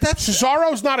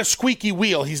 Cesaro's not a squeaky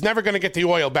wheel. He's never going to get the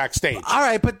oil backstage. All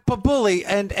right, but Bully,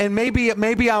 and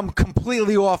maybe I'm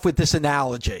completely off with this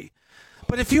analogy.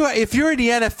 But if you're in the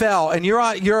NFL and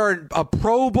you're a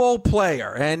Pro Bowl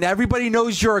player and everybody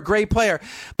knows you're a great player,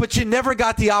 but you never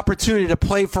got the opportunity to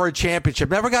play for a championship,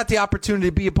 never got the opportunity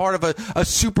to be a part of a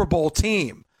Super Bowl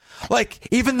team. Like,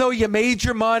 even though you made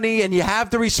your money and you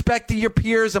have the respect of your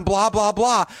peers and blah, blah,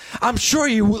 blah, I'm sure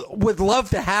you would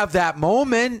love to have that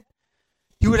moment.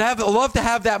 You would love to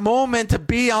have that moment to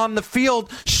be on the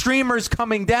field, streamers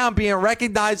coming down, being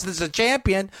recognized as a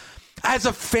champion. As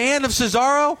a fan of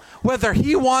Cesaro, whether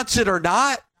he wants it or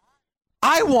not,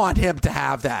 I want him to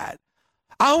have that.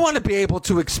 I want to be able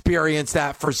to experience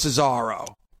that for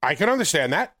Cesaro. I can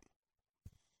understand that.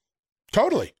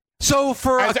 Totally. So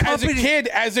for as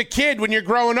a kid, when you're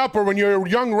growing up or when you're a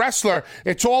young wrestler,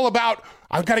 it's all about,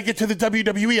 I've got to get to the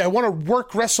WWE. I want to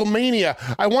work WrestleMania.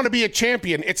 I want to be a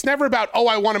champion. It's never about,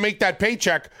 I want to make that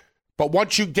paycheck. But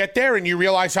once you get there and you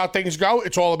realize how things go,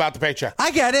 it's all about the paycheck. I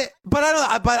get it, but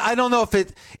I don't know if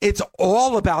it's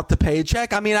all about the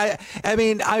paycheck. I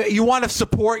mean, you want to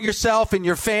support yourself and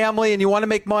your family, and you want to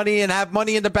make money and have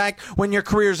money in the bank when your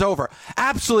career's over.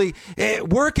 Absolutely,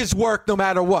 work is work no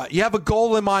matter what. You have a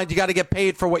goal in mind. You got to get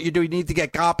paid for what you do. You need to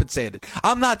get compensated.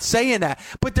 I'm not saying that,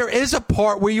 but there is a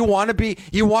part where you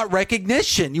want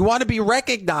recognition. You want to be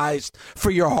recognized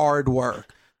for your hard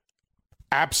work.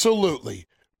 Absolutely.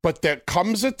 But there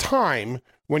comes a time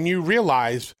when you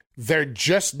realize they're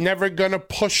just never going to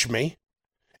push me.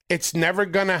 It's never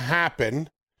going to happen.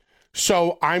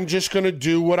 So I'm just going to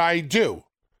do what I do.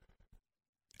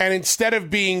 And instead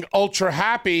of being ultra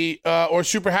happy or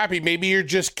super happy, maybe you're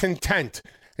just content.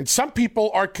 And some people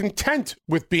are content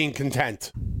with being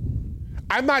content.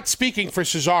 I'm not speaking for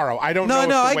Cesaro. I don't know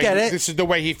if I get it. This is the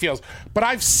way he feels. But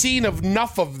I've seen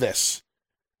enough of this.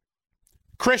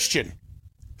 Christian,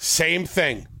 same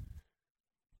thing.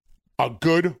 A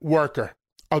good worker,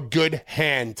 a good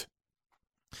hand.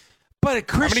 But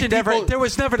Christian there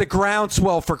was never the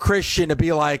groundswell for Christian to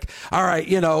be like, all right,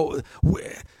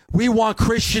 we want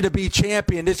Christian to be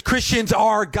champion. Christian's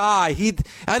our guy.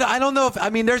 I don't know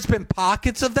there's been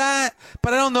pockets of that,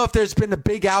 but I don't know if there's been a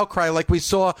big outcry like we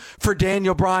saw for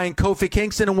Daniel Bryan, Kofi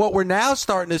Kingston, and what we're now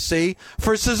starting to see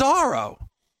for Cesaro.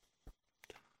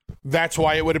 That's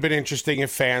why it would have been interesting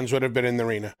if fans would have been in the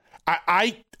arena.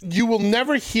 You will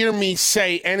never hear me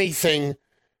say anything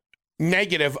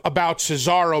negative about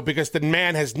Cesaro because the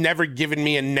man has never given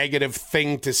me a negative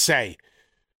thing to say.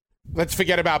 Let's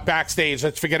forget about backstage.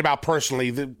 Let's forget about personally.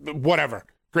 Whatever.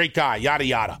 Great guy, yada,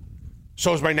 yada.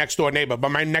 So is my next-door neighbor. But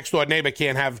my next-door neighbor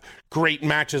can't have great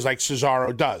matches like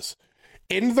Cesaro does.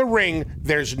 In the ring,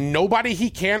 there's nobody he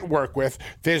can't work with.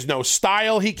 There's no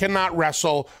style he cannot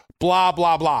wrestle. Blah,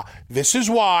 blah, blah. This is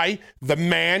why the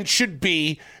man should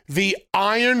be the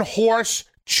Iron Horse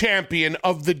champion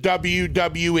of the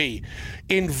WWE.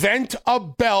 Invent a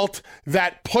belt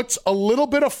that puts a little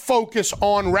bit of focus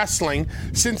on wrestling,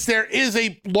 since there is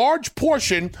a large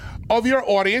portion of your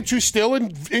audience who still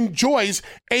enjoys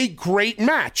a great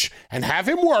match, and have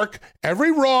him work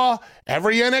every Raw,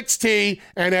 every NXT,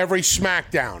 and every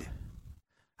SmackDown.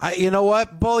 You know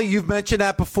what, Bully? You've mentioned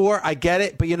that before. I get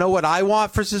it. But you know what I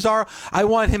want for Cesaro? I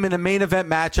want him in a main event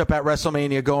matchup at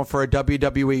WrestleMania going for a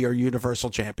WWE or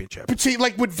Universal Championship. But see,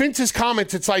 like with Vince's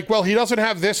comments, it's like, well, he doesn't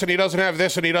have this and he doesn't have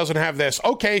this and he doesn't have this.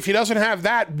 Okay, if he doesn't have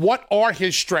that, what are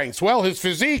his strengths? Well, his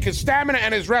physique, his stamina,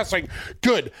 and his wrestling.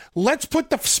 Good. Let's put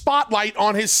the spotlight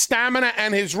on his stamina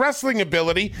and his wrestling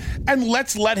ability, and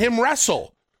let's let him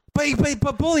wrestle.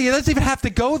 But Bully, it doesn't even have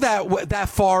to go that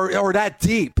far or that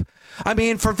deep. I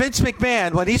mean, for Vince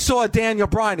McMahon, when he saw Daniel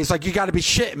Bryan, he's like, you got to be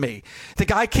shitting me. The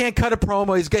guy can't cut a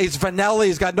promo. He's vanilla.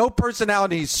 He's got no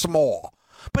personality. He's small.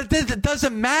 But it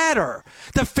doesn't matter.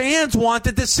 The fans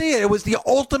wanted to see it. It was the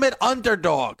ultimate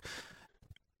underdog.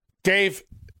 Dave,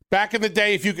 back in the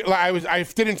day, I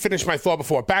didn't finish my thought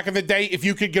before. Back in the day, if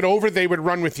you could get over, they would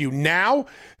run with you. Now,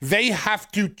 they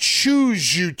have to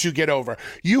choose you to get over.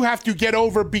 You have to get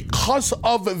over because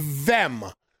of them.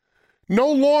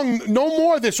 No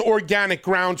more this organic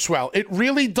groundswell. It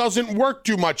really doesn't work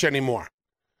too much anymore.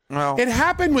 Well, it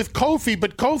happened with Kofi,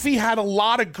 but Kofi had a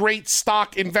lot of great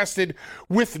stock invested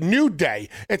with New Day.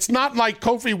 It's not like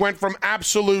Kofi went from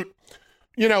absolute,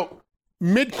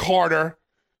 mid-carder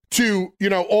to,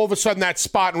 all of a sudden that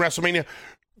spot in WrestleMania.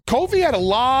 Kofi had a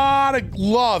lot of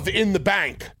love in the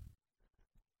bank.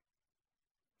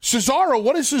 Cesaro,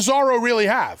 what does Cesaro really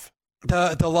have?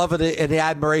 The love and the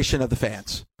admiration of the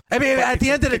fans. I mean, at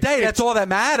the end of the day, that's all that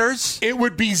matters. It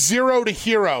would be 0 to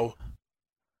hero.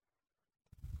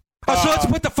 So let's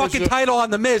put the fucking title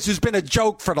on The Miz, who's been a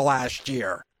joke for the last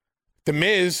year. The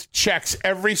Miz checks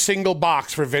every single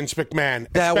box for Vince McMahon,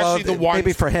 Yeah, especially the one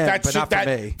maybe for him, but not for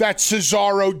me. That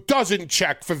Cesaro doesn't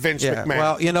check for Vince McMahon.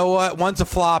 Well, you know what? One's a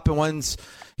flop and one's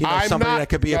somebody that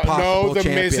could be a possible champion.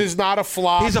 champion. No, the Miz is not a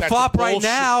flop. He's a flop right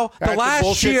now. That's the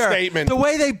last year, statement. the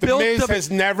way they built the Miz has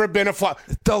never been a flop.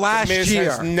 The last Miz year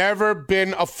has never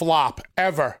been a flop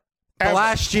ever. The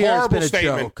last year has been a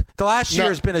statement. joke. The last year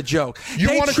has been a joke. You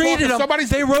they treated him.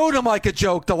 They wrote him like a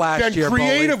joke the last year.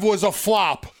 Creative was a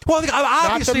flop. Well,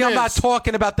 obviously, I'm not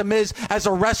talking about The Miz as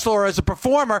a wrestler or as a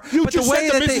performer. But the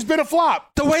way that Miz has been a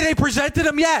flop. The way they presented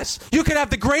him, yes. You can have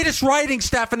the greatest writing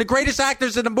staff and the greatest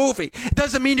actors in a movie. It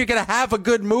doesn't mean you're going to have a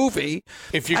good movie.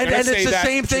 If you're going to say it's the that,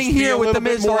 same thing here with The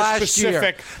Miz the last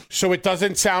year. So it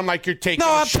doesn't sound like you're taking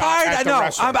I'm shot tired. at the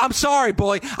wrestler. I'm sorry,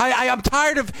 Bully. I'm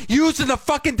tired of using the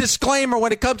fucking disclaimer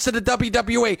when it comes to the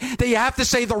WWE that you have to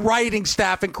say the writing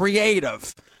staff and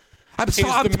creative. I'm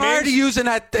tired of using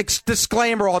that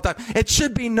disclaimer all the time. It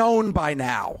should be known by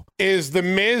now. Is The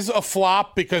Miz a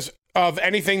flop because of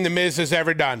anything The Miz has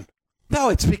ever done? No,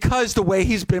 it's because the way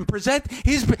he's been presented.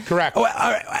 Correct.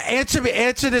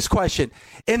 Answer this question.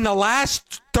 In the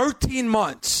last 13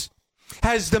 months,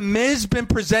 has The Miz been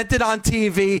presented on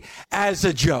TV as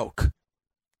a joke?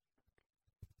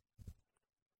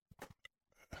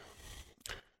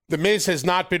 The Miz has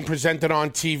not been presented on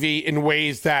TV in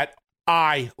ways that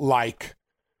I like.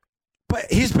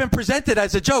 But he's been presented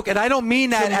as a joke, and I don't mean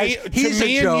that he's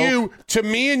a joke. To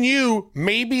me and you,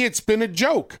 maybe it's been a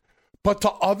joke. But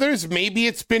to others, maybe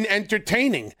it's been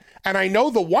entertaining. And I know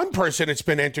the one person it's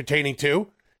been entertaining to,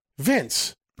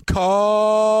 Vince.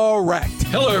 Correct.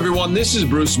 Hello, everyone. This is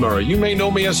Bruce Murray. You may know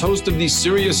me as host of the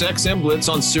SiriusXM Blitz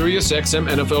on SiriusXM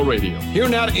NFL Radio. Here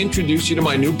now to introduce you to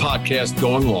my new podcast,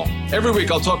 Going Long. Every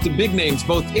week, I'll talk to big names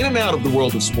both in and out of the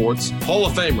world of sports, Hall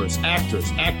of Famers,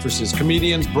 actors, actresses,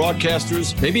 comedians,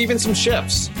 broadcasters, maybe even some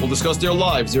chefs. We'll discuss their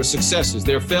lives, their successes,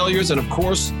 their failures, and of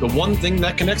course, the one thing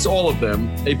that connects all of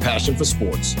them, a passion for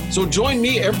sports. So join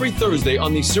me every Thursday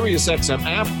on the SiriusXM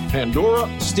app, Pandora,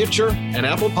 Stitcher, and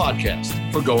Apple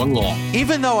Podcast for Going Long.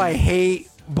 Even though I hate,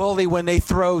 Bully, when they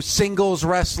throw singles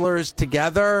wrestlers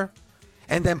together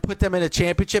and then put them in a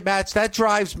championship match, that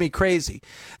drives me crazy.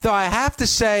 Though I have to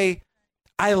say,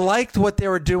 I liked what they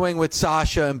were doing with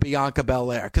Sasha and Bianca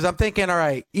Belair, because I'm thinking, all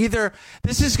right, either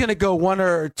this is going to go one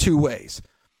or two ways.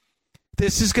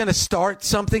 This is going to start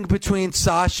something between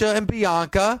Sasha and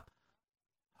Bianca,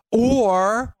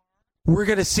 or we're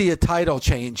going to see a title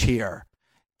change here.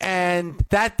 And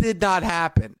that did not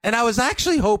happen. And I was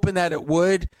actually hoping that it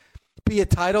would be a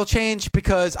title change,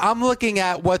 because I'm looking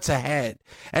at what's ahead.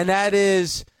 And that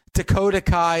is Dakota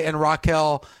Kai and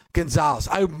Raquel Gonzalez.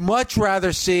 I would much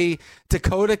rather see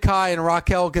Dakota Kai and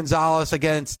Raquel Gonzalez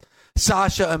against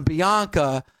Sasha and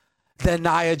Bianca than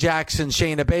Nia Jackson,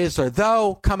 Shayna Baszler.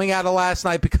 Though, coming out of last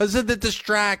night, because of the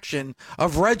distraction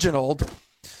of Reginald,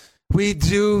 we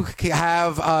do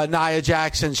have Nia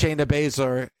Jackson, Shayna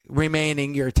Baszler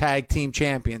remaining your tag team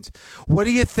champions. What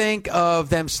do you think of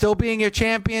them still being your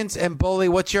champions? And Bully,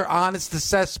 what's your honest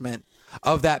assessment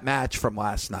of that match from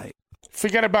last night?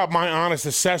 Forget about my honest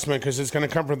assessment, because it's going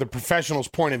to come from the professional's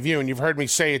point of view, and you've heard me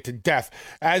say it to death.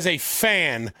 As a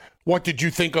fan, what did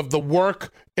you think of the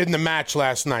work in the match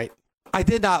last night? I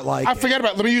did not like it. Forget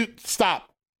about it. Let me stop.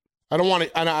 I don't want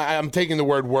to. I'm taking the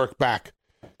word work back.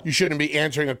 You shouldn't be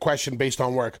answering a question based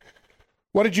on work.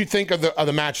 What did you think of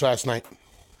the match last night?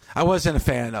 I wasn't a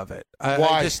fan of it.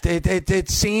 Why? It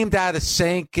seemed out of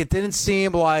sync. It didn't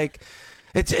seem like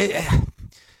it's.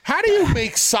 How do you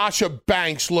make Sasha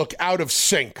Banks look out of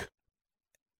sync?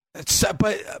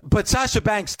 But Sasha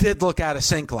Banks did look out of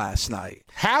sync last night.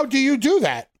 How do you do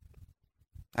that?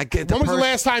 When was the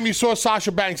last time you saw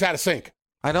Sasha Banks out of sync?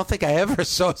 I don't think I ever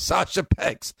saw Sasha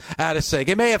Banks out of sync.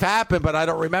 It may have happened, but I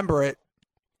don't remember it.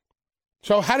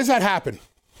 So how does that happen?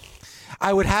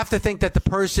 I would have to think that the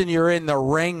person you're in the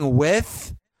ring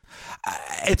with,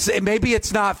 maybe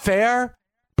it's not fair,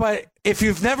 but if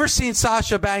you've never seen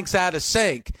Sasha Banks out of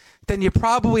sync, then you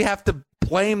probably have to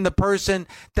blame the person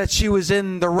that she was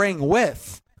in the ring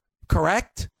with.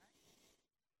 Correct?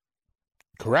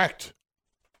 Correct.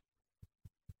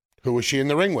 Who was she in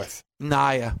the ring with?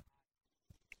 Nia.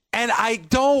 And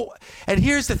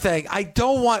here's the thing.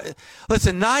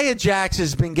 Listen, Nia Jax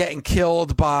has been getting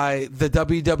killed by the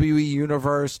WWE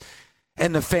Universe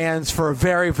and the fans for a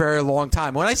very, very long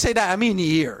time. When I say that, I mean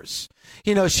years.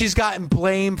 She's gotten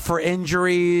blamed for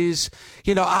injuries.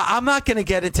 I'm not going to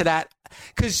get into that.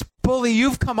 because Bully,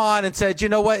 you've come on and said, you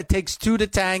know what, it takes two to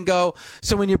tango.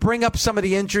 So when you bring up some of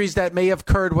the injuries that may have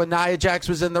occurred when Nia Jax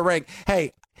was in the ring,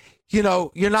 hey, you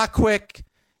know, you're not quick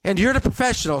and you're the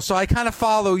professional. So I kind of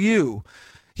follow you.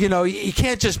 You know, you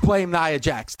can't just blame Nia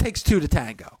Jax. It takes two to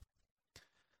tango.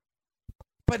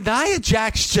 But Nia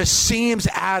Jax just seems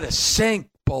out of sync,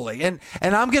 Bully. And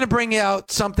I'm going to bring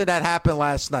out something that happened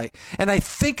last night. And I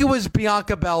think it was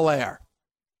Bianca Belair.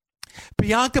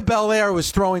 Bianca Belair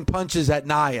was throwing punches at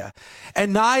Nia.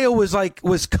 And Nia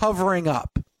was covering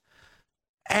up.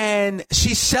 And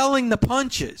she's selling the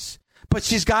punches. But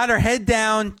she's got her head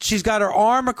down. She's got her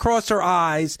arm across her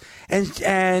eyes.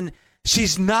 And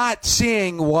she's not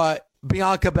seeing what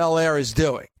Bianca Belair is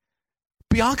doing.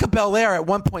 Bianca Belair at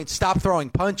one point stopped throwing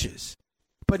punches,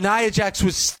 but Nia Jax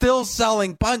was still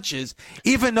selling punches,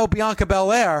 even though Bianca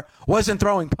Belair wasn't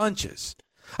throwing punches.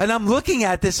 And I'm looking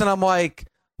at this and I'm like,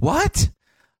 what?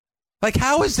 Like,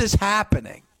 how is this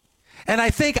happening? And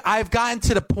I think I've gotten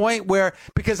to the point where,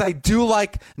 because I do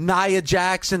like Nia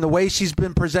Jax and the way she's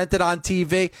been presented on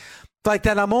TV, like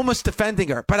that I'm almost defending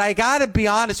her. But I got to be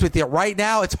honest with you, right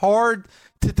now it's hard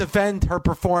to defend her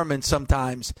performance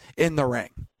sometimes in the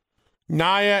ring.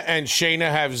 Nia and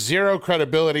Shayna have zero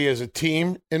credibility as a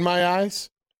team in my eyes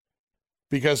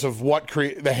because of what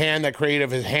the hand that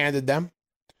creative has handed them.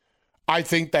 I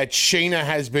think that Shayna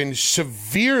has been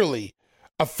severely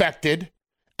affected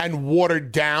and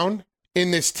watered down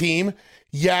in this team.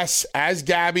 Yes, as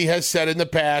Gabby has said in the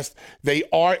past, they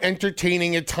are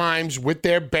entertaining at times with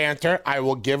their banter. I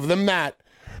will give them that.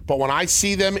 But when I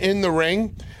see them in the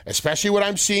ring, especially what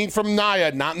I'm seeing from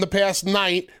Nia, not in the past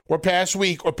night or past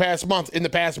week or past month, in the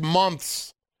past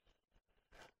months,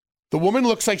 the woman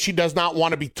looks like she does not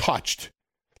want to be touched,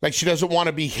 like she doesn't want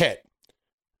to be hit.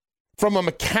 From a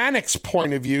mechanics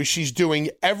point of view, she's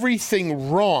doing everything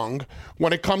wrong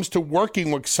when it comes to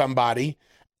working with somebody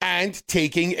and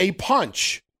taking a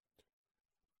punch.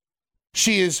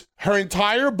 Her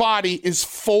entire body is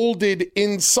folded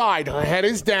inside. Her head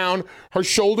is down. Her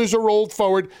shoulders are rolled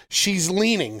forward. She's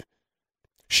leaning.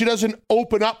 She doesn't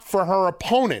open up for her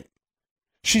opponent.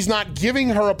 She's not giving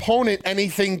her opponent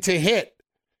anything to hit.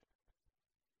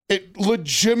 It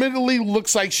legitimately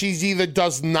looks like she's either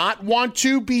does not want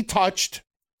to be touched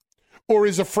or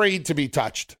is afraid to be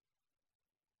touched.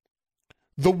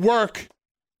 The work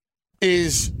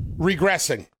is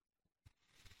regressing.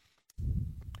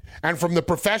 And from the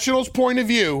professional's point of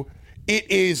view, it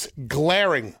is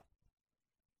glaring.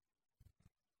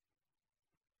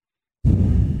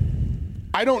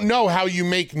 I don't know how you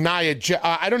make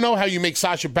I don't know how you make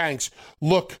Sasha Banks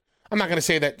look. I'm not going to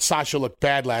say that Sasha looked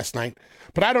bad last night,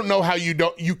 but I don't know how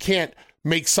you can't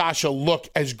make Sasha look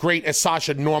as great as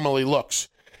Sasha normally looks.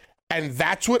 And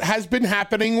that's what has been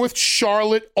happening with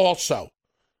Charlotte also.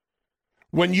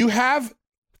 When you have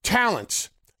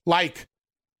talents like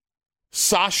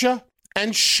Sasha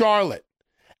and Charlotte,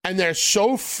 and they're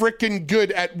so freaking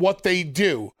good at what they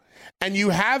do, and you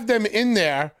have them in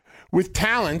there with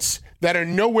talents that are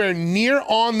nowhere near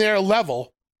on their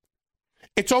level,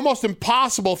 it's almost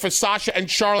impossible for Sasha and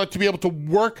Charlotte to be able to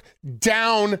work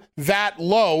down that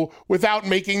low without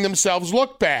making themselves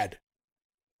look bad.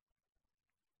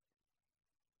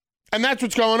 And that's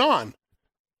what's going on.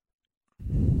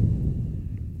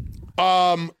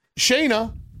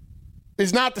 Shayna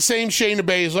is not the same Shayna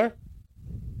Baszler.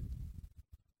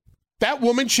 That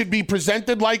woman should be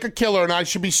presented like a killer, and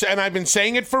I've been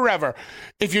saying it forever.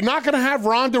 If you're not going to have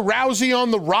Ronda Rousey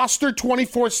on the roster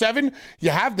 24/7,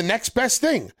 you have the next best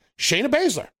thing, Shayna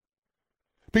Baszler.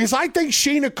 Because I think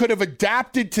Shayna could have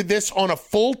adapted to this on a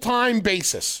full-time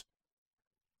basis.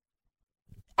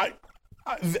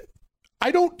 I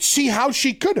don't see how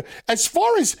she could. As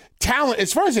far as talent,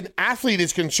 as far as an athlete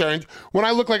is concerned, when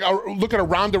I look at a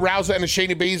Ronda Rousey and a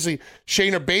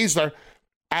Shayna Baszler,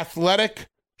 athletic,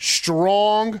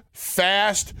 strong,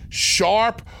 fast,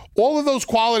 sharp, all of those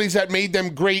qualities that made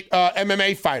them great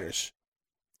MMA fighters.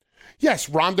 Yes,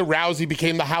 Ronda Rousey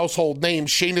became the household name.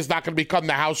 Shayna's not going to become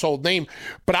the household name,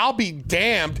 but I'll be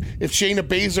damned if Shayna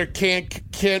Baszler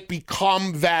can't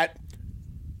become that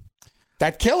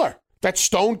killer. That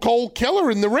stone cold killer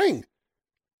in the ring.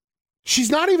 She's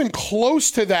not even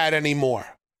close to that anymore.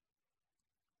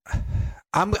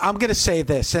 I'm going to say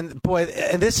this, and boy,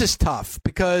 and this is tough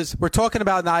because we're talking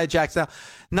about Nia Jax now.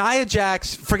 Nia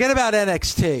Jax, forget about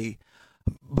NXT,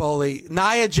 Bully.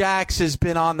 Nia Jax has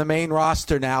been on the main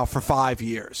roster now for 5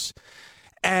 years.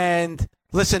 And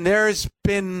listen, there's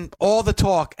been all the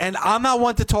talk, and I'm not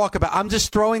one to talk about. I'm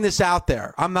just throwing this out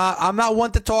there. I'm not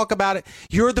one to talk about it.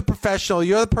 You're the professional.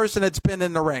 You're the person that's been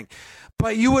in the ring.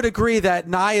 But you would agree that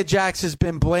Nia Jax has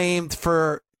been blamed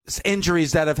for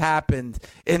injuries that have happened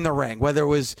in the ring, whether it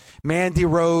was Mandy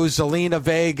Rose, Zelina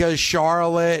Vega,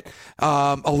 Charlotte,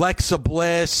 Alexa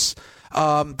Bliss.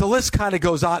 The list kind of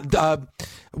goes on.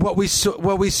 What we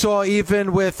saw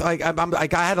even with I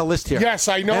had a list here. Yes,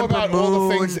 I know Ember about Moon, all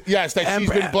the things. Yes, that she's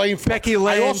been blamed for. Becky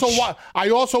Lynch. I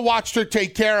also watched her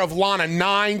take care of Lana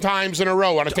 9 times in a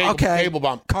row on a table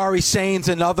bump. Kari Sane's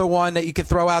another one that you could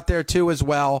throw out there too as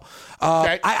well.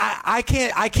 Okay. I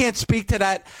can't speak to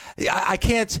that. I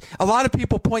can't. A lot of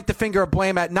people point the finger of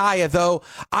blame at Nia, though.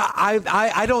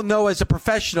 I don't know as a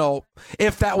professional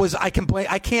if that was. I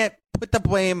can't put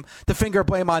the finger of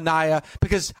blame on Nia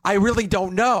because I really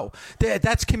don't know.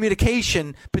 That's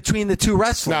communication between the two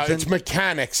wrestlers. No, it's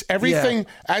mechanics. Everything,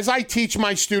 as I teach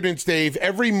my students, Dave,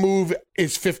 every move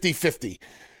is 50-50.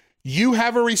 You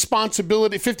have a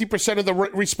responsibility, 50% of the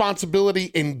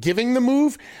responsibility in giving the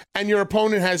move, and your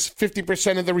opponent has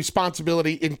 50% of the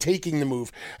responsibility in taking the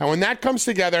move. And when that comes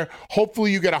together,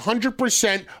 hopefully you get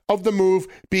 100% of the move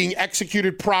being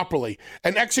executed properly.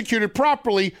 And executed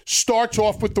properly starts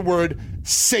off with the word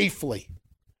safely.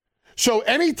 So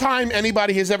anytime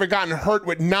anybody has ever gotten hurt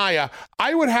with Nia,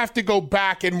 I would have to go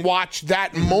back and watch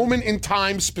that moment in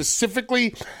time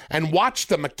specifically and watch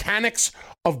the mechanics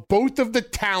of both of the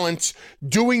talents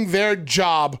doing their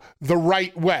job the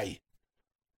right way.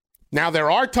 Now, there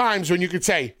are times when you could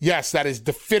say, yes, that is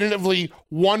definitively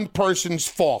one person's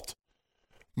fault.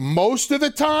 Most of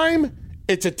the time,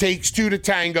 it's a takes two to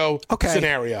tango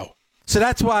scenario. So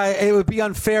that's why it would be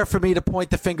unfair for me to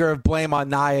point the finger of blame on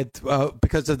Nia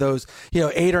because of those,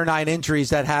 8 or 9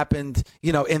 injuries that happened,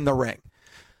 in the ring.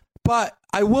 But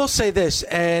I will say this,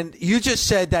 and you just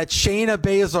said that Shayna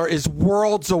Baszler is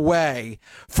worlds away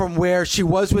from where she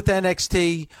was with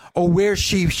NXT or where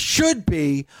she should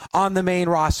be on the main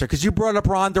roster. Because you brought up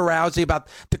Ronda Rousey about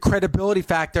the credibility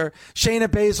factor. Shayna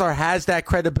Baszler has that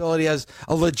credibility as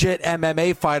a legit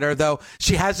MMA fighter, though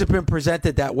she hasn't been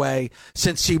presented that way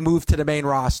since she moved to the main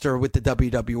roster with the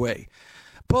WWE.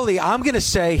 Bully, I'm going to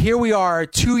say here we are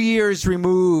 2 years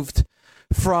removed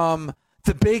from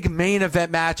the big main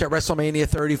event match at WrestleMania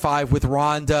 35 with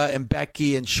Ronda and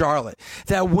Becky and Charlotte.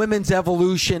 That women's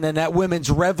evolution and that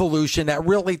women's revolution that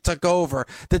really took over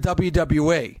the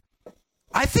WWE.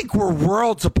 I think we're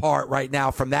worlds apart right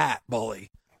now from that, Bully.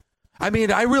 I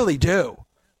mean, I really do.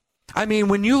 I mean,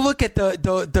 when you look at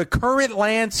the current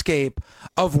landscape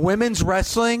of women's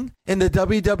wrestling in the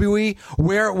WWE,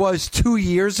 where it was 2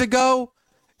 years ago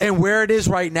and where it is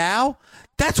right now,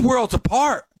 that's worlds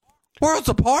apart. Worlds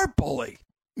apart, Bully.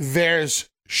 There's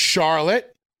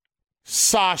Charlotte,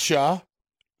 Sasha,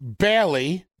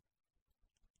 Bayley,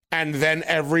 and then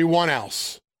everyone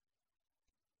else.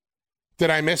 Did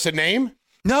I miss a name?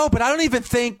 No, but I don't even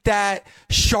think that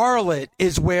Charlotte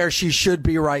is where she should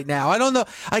be right now. I don't know.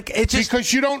 It's just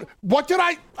because you don't.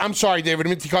 I'm sorry, David. I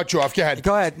didn't mean to cut you off. Go ahead.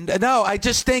 Go ahead. No, I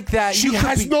just think that she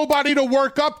has nobody to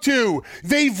work up to.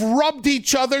 They've rubbed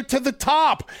each other to the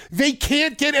top. They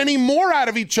can't get any more out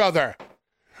of each other.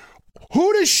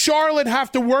 Who does Charlotte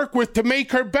have to work with to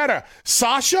make her better?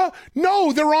 Sasha?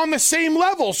 No, they're on the same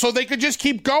level, so they could just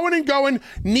keep going and going.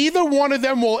 Neither one of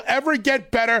them will ever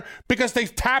get better because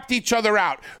they've tapped each other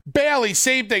out. Bayley,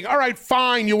 same thing. All right,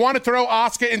 fine. You want to throw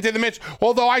Asuka into the mix,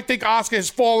 although I think Asuka has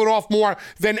fallen off more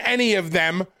than any of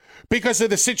them because of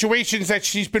the situations that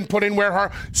she's been put in where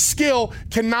her skill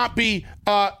cannot be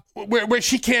where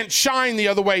she can't shine the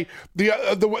other way,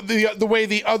 the way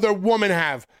the other women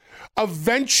have.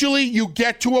 Eventually, you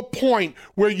get to a point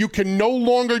where you can no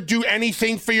longer do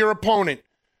anything for your opponent.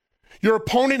 Your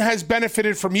opponent has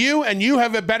benefited from you, and you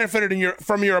have benefited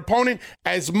from your opponent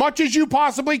as much as you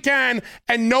possibly can,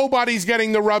 and nobody's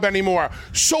getting the rub anymore.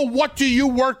 So what do you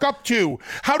work up to?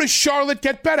 How does Charlotte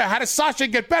get better? How does Sasha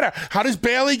get better? How does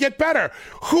Bayley get better?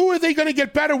 Who are they going to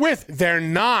get better with? They're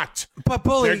not. But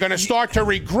Bully, they're going to start to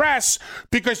regress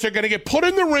because they're going to get put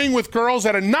in the ring with girls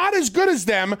that are not as good as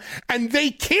them, and they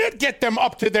can't get them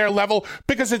up to their level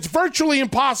because it's virtually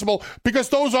impossible because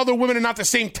those other women are not the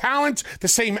same talent, the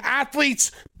same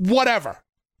athletes, whatever.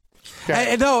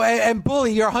 Okay. And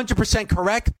Bully, you're 100%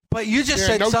 correct, but you just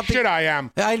said something. Shit, I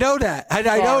am. I know that. I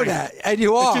know that. And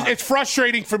you are. It's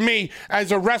frustrating for me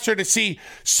as a wrestler to see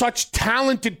such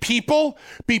talented people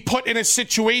be put in a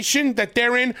situation that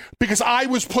they're in because I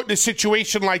was put in a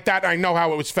situation like that. I know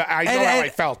how it was. I know how I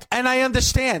felt. And I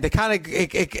understand.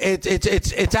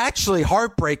 It's actually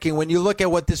heartbreaking when you look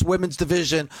at what this women's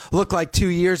division looked like 2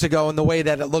 years ago and the way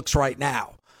that it looks right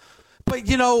now. But,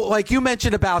 like you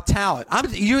mentioned about talent,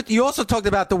 you also talked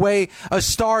about the way a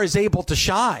star is able to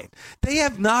shine. They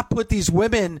have not put these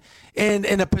women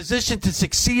in a position to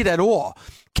succeed at all.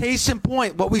 Case in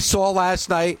point, what we saw last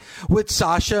night with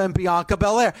Sasha and Bianca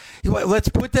Belair. Let's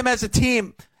put them as a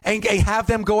team and have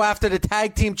them go after the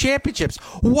tag team championships.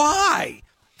 Why?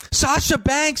 Sasha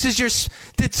Banks is your...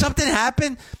 Did something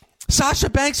happen? Sasha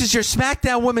Banks is your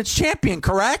SmackDown Women's Champion,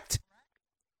 correct?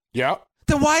 Yep.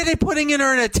 Then why are they putting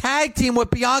her in a tag team with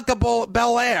Bianca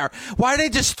Belair? Why are they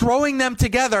just throwing them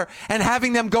together and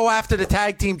having them go after the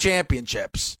tag team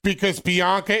championships? Because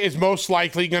Bianca is most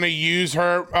likely going to use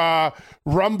her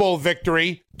Rumble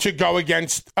victory to go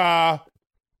against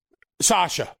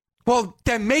Sasha. Well,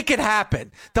 then make it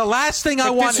happen. The last thing I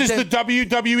want... This is the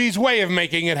WWE's way of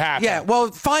making it happen. Yeah,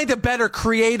 well, find a better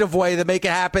creative way to make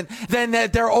it happen than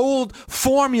their old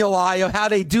formula of how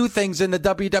they do things in the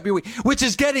WWE, which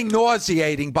is getting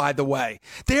nauseating, by the way.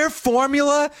 Their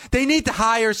formula, they need to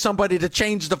hire somebody to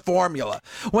change the formula.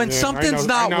 When something's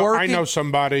not working... I know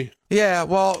somebody. Yeah,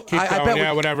 well... I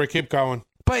bet whatever. Keep going.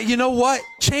 But you know what?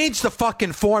 Change the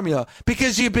fucking formula,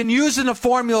 because you've been using the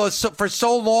formula for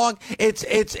so long.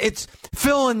 It's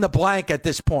fill in the blank at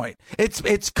this point.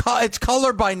 It's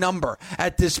color by number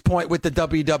at this point with the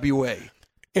WWE.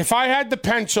 If I had the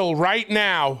pencil right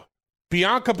now,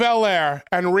 Bianca Belair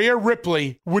and Rhea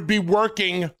Ripley would be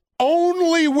working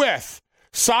only with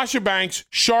Sasha Banks,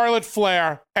 Charlotte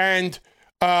Flair, and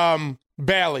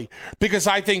Bayley, because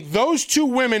I think those two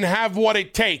women have what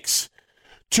it takes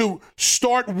to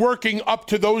start working up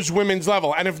to those women's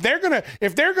level. And if they're gonna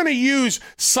use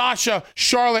Sasha,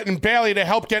 Charlotte, and Bayley to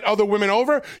help get other women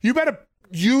over, you better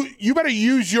use you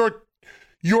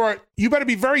better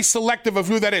be very selective of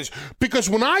who that is. Because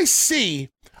when I see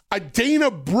a Dana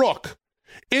Brooke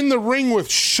in the ring with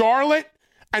Charlotte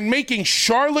and making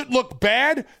Charlotte look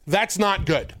bad, that's not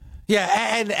good.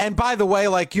 Yeah, and by the way,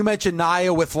 like you mentioned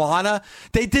Nia with Lana,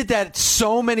 they did that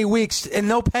so many weeks and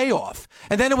no payoff.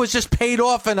 And then it was just paid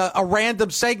off in a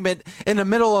random segment in the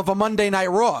middle of a Monday Night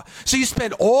Raw. So you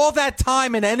spent all that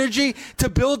time and energy to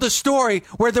build a story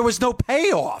where there was no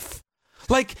payoff.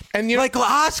 Like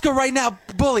Asuka right now,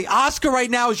 Bully, Asuka right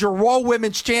now is your Raw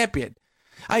Women's Champion.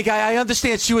 I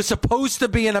understand she was supposed to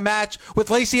be in a match with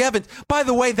Lacey Evans. By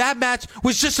the way, that match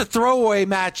was just a throwaway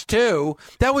match, too.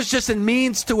 That was just a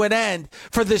means to an end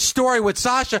for this story with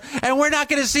Sasha. And we're not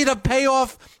going to see the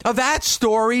payoff of that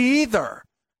story either.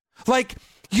 Like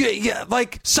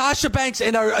Sasha Banks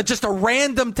in just a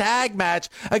random tag match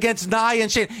against Nia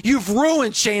and Shayna. You've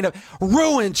ruined Shayna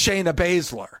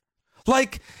Baszler.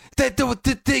 Like...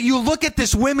 you look at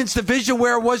this women's division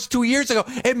where it was 2 years ago.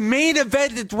 It main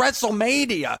evented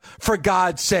WrestleMania, for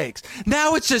God's sakes.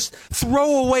 Now it's just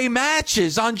throwaway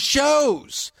matches on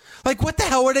shows. Like, what the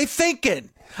hell are they thinking?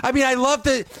 I mean, I love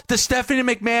the Stephanie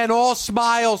McMahon all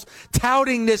smiles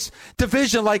touting this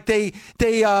division like they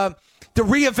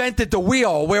reinvented the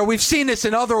wheel, where we've seen this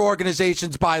in other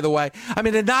organizations, by the way. I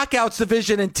mean, the Knockouts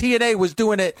division in TNA was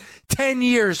doing it 10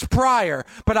 years prior,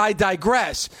 but I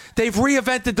digress. They've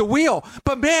reinvented the wheel.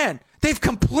 But, man, they've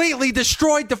completely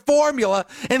destroyed the formula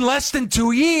in less than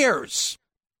 2 years.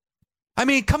 I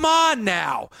mean, come on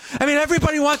now. I mean,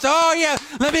 everybody wants, oh, yeah,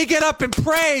 let me get up and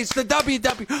praise the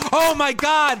WWE. Oh, my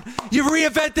God, you've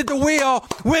reinvented the wheel.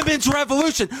 Women's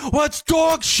revolution. Well, it's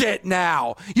dog shit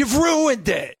now. You've ruined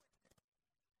it.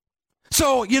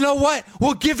 So, you know what?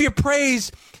 We'll give you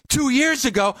praise 2 years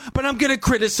ago, but I'm going to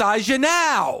criticize you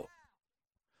now.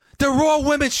 The Raw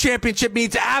Women's Championship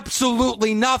means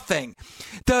absolutely nothing.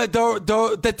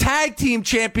 The Tag Team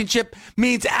Championship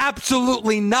means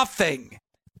absolutely nothing.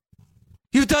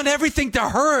 You've done everything to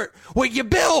hurt what you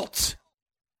built.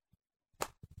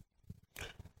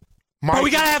 But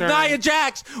we got to have Nia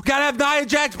Jax. We got to have Nia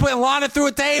Jax putting Lana through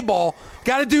a table.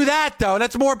 Got to do that, though.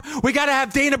 That's more. We got to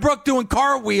have Dana Brooke doing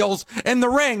cartwheels in the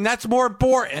ring. That's more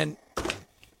important.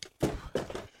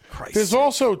 There's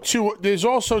also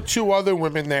two other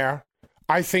women there.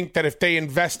 I think that if they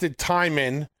invested time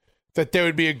in, that there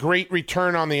would be a great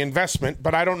return on the investment,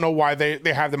 but I don't know why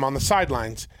they have them on the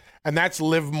sidelines. And that's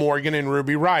Liv Morgan and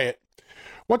Ruby Riott.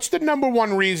 What's the number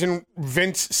one reason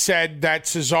Vince said that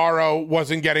Cesaro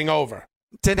wasn't getting over?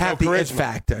 Didn't have the it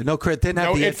factor. Didn't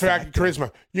have the it factor.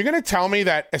 Charisma. You're going to tell me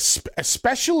that,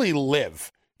 especially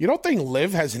Liv, you don't think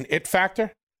Liv has an it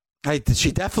factor?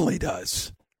 She definitely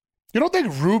does. You don't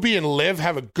think Ruby and Liv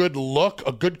have a good look,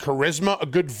 a good charisma, a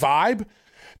good vibe?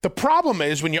 The problem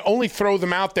is when you only throw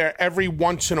them out there every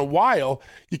once in a while,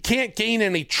 you can't gain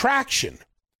any traction.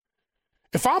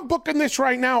 If I'm booking this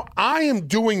right now, I am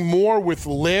doing more with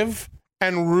Liv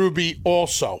and Ruby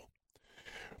also.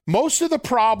 Most of the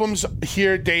problems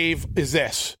here, Dave, is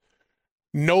this.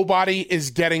 Nobody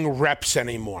is getting reps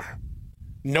anymore.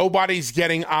 Nobody's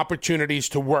getting opportunities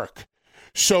to work.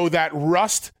 So that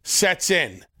rust sets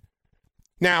in.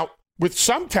 Now, with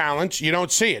some talents, you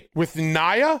don't see it. With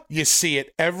Nia, you see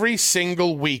it every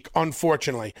single week,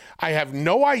 unfortunately. I have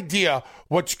no idea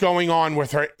what's going on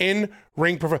with her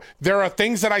in-ring performance. There are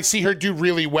things that I see her do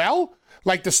really well,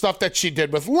 like the stuff that she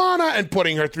did with Lana and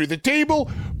putting her through the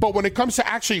table. But when it comes to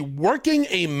actually working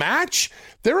a match,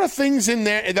 there are things in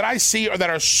there that I see that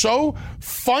are so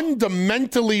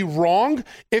fundamentally wrong.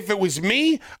 If it was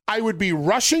me, I would be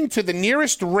rushing to the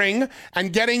nearest ring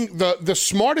and getting the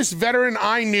smartest veteran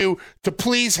I knew to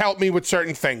please help me with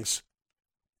certain things.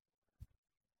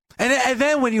 And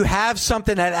then when you have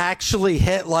something that actually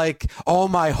hit like, oh,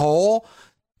 my hole,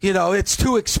 you know, it's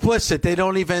too explicit. They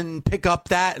don't even pick up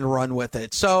that and run with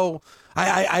it. So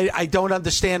I don't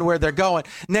understand where they're going.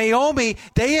 Naomi,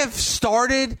 they have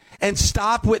started and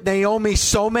stopped with Naomi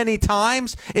so many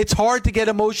times. It's hard to get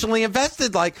emotionally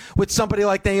invested like with somebody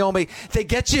like Naomi. They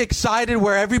get you excited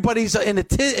where everybody's in a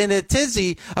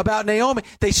tizzy about Naomi.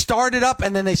 They start it up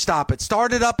and then they stop it.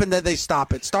 Start it up and then they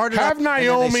stop it. Start it Have up Naomi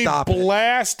and then they stop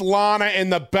blast Lana in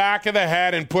the back of the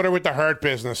head and put her with the Hurt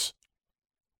Business.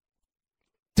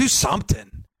 Do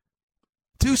something.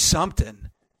 Do something.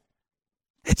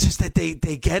 It's just that they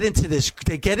get into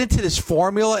this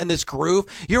formula and this groove.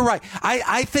 You're right.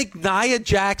 I think Nia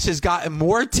Jax has gotten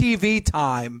more TV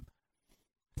time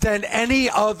than any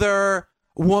other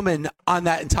woman on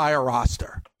that entire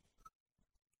roster.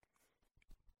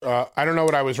 I don't know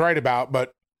what I was right about,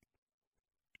 but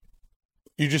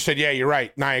you just said, yeah, you're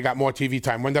right. Nia got more TV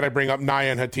time. When did I bring up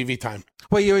Nia and her TV time?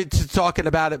 Well, you were talking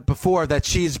about it before that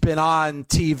she's been on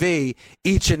TV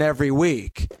each and every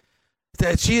week.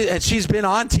 That she's been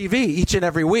on TV each and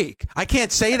every week. I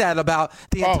can't say that about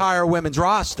the entire women's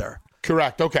roster.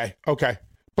 Correct. Okay.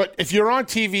 But if you're on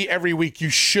TV every week, you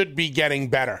should be getting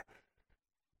better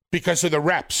because of the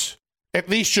reps. At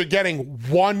least you're getting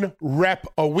one rep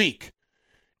a week.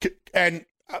 And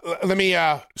let me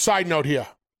side note here.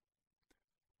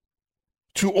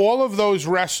 To all of those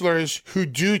wrestlers who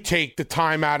do take the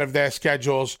time out of their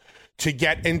schedules to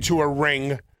get into a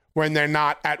ring when they're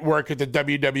not at work at the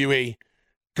WWE,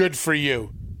 good for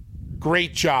you.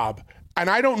 Great job. And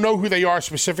I don't know who they are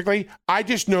specifically. I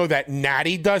just know that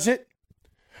Natty does it.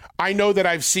 I know that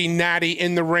I've seen Natty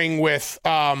in the ring with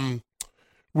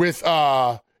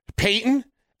Peyton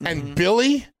and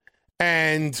Billy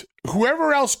and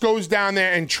whoever else goes down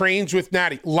there and trains with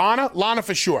Natty. Lana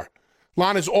for sure.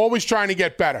 Lana's always trying to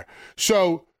get better.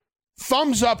 So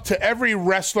thumbs up to every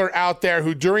wrestler out there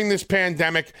who during this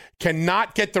pandemic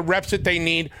cannot get the reps that they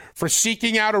need for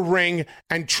seeking out a ring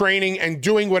and training and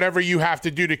doing whatever you have to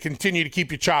do to continue to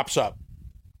keep your chops up.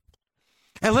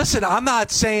 And listen, I'm not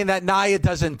saying that Nia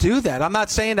doesn't do that. I'm not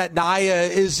saying that Nia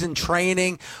isn't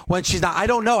training when she's not. I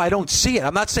don't know. I don't see it.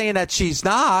 I'm not saying that she's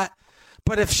not.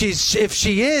 But if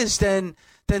she is, then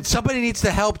somebody needs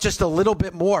to help just a little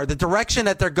bit more. The direction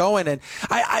that they're going in.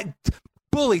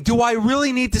 Bully, do I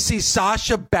really need to see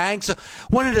Sasha Banks,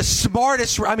 one of the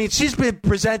smartest? I mean, she's been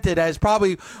presented as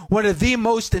probably one of the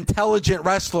most intelligent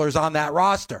wrestlers on that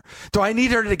roster. Do I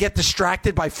need her to get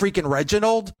distracted by freaking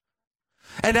Reginald?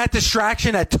 And that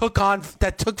distraction that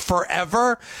took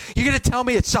forever? You're going to tell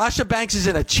me that Sasha Banks is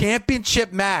in a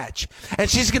championship match and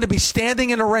she's going to be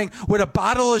standing in a ring with a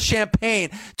bottle of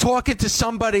champagne talking to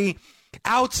somebody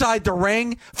outside the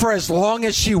ring for as long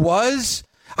as she was?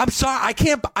 I'm sorry.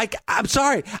 I'm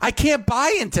sorry. I can't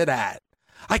buy into that.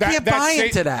 I can't buy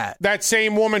into that. That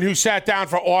same woman who sat down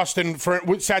with Austin for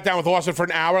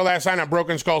an hour last night on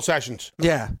Broken Skull Sessions.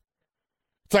 Yeah.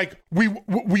 It's like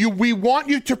we want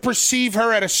you to perceive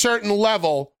her at a certain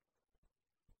level,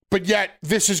 but yet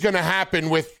this is going to happen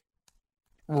with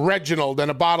Reginald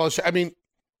and a bottle of. I mean.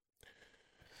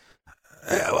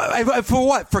 For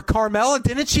what? For Carmella?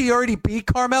 Didn't she already beat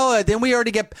Carmella? Didn't we already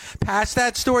get past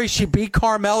that story? She beat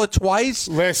Carmella twice.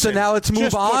 Listen, so now let's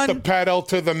move on. Put the pedal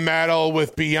to the metal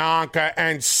with Bianca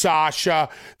and Sasha.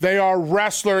 They are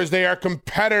wrestlers. They are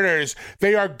competitors.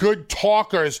 They are good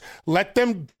talkers. Let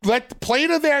play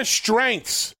to their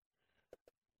strengths.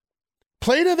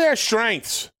 Play to their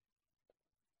strengths.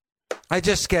 I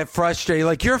just get frustrated.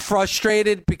 Like, you're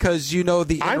frustrated because you know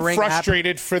the in-ring. I'm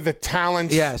frustrated for the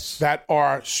talents that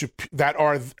are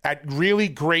really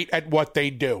great at what they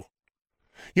do.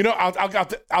 You know,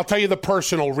 I'll tell you the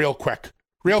personal real quick,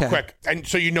 and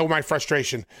so you know my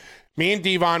frustration. Me and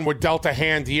Devon were dealt a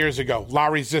hand years ago. La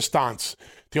Resistance.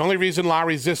 The only reason La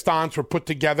Resistance were put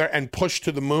together and pushed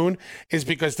to the moon is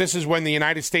because this is when the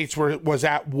United States was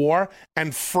at war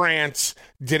and France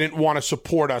didn't want to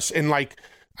support us in, like,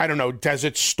 I don't know,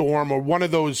 Desert Storm or one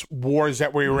of those wars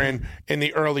that we were in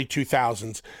the early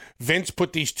 2000s. Vince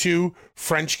put these two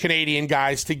French-Canadian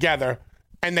guys together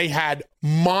and they had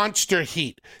monster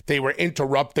heat. They were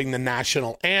interrupting the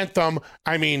national anthem.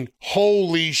 I mean,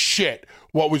 holy shit,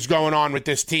 what was going on with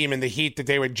this team and the heat that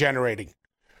they were generating.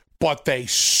 But they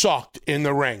sucked in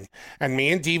the ring. And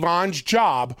me and Devon's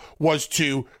job was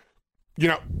to,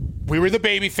 we were the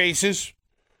baby faces,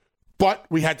 but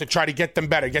we had to try to get them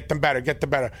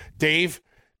better. Dave,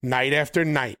 night after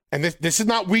night. And this is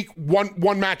not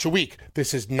one match a week.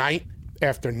 This is night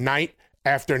after night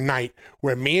after night,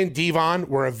 where me and Devon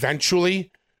were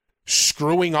eventually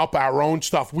screwing up our own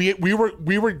stuff. We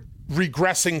were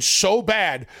regressing so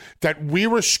bad that we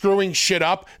were screwing shit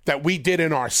up that we did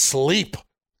in our sleep.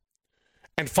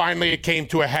 And finally it came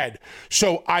to a head.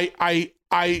 So I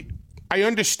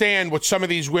understand what some of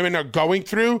these women are going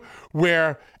through,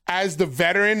 where as the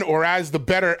veteran or as the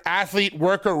better athlete,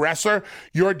 worker, wrestler,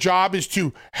 your job is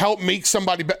to help make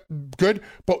somebody good.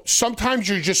 But sometimes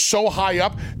you're just so high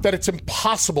up that it's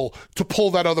impossible to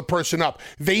pull that other person up.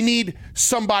 They need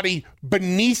somebody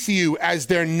beneath you as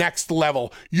their next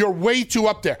level. You're way too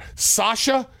up there.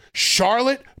 Sasha,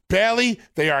 Charlotte, Bayley,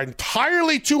 they are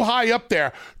entirely too high up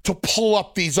there to pull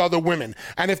up these other women.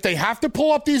 And if they have to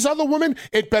pull up these other women,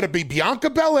 it better be Bianca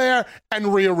Belair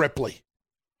and Rhea Ripley.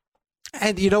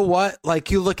 And you know what?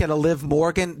 Like, you look at a Liv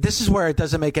Morgan, this is where it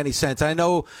doesn't make any sense. I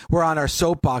know we're on our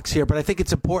soapbox here, but I think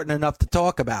it's important enough to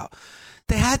talk about.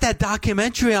 They had that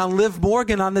documentary on Liv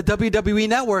Morgan on the WWE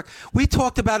Network. We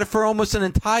talked about it for almost an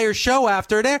entire show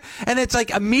after there. And it's like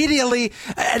immediately,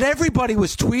 and everybody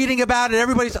was tweeting about it.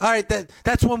 Everybody's, all right,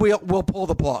 that's when we'll pull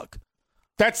the plug.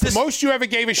 That's the most you ever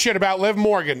gave a shit about Liv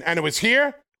Morgan. And it was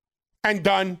here and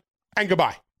done and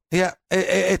goodbye. Yeah,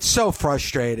 it's so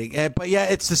frustrating. But yeah,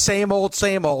 it's the same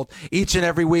old each and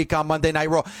every week on Monday Night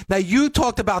Raw. Now, you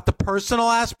talked about the personal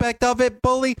aspect of it,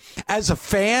 Bully. As a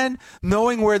fan,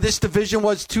 knowing where this division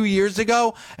was 2 years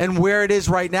ago and where it is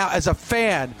right now, as a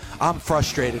fan, I'm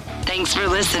frustrated. Thanks for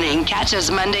listening. Catch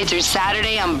us Monday through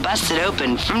Saturday on Busted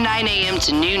Open from 9 a.m.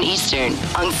 to noon Eastern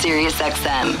on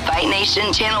SiriusXM, Fight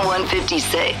Nation Channel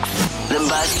 156. The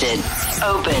Busted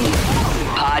Open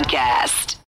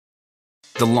Podcast.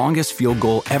 The longest field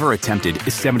goal ever attempted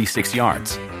is 76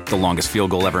 yards. The longest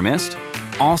field goal ever missed?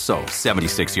 Also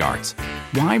 76 yards.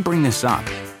 Why bring this up?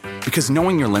 Because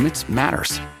knowing your limits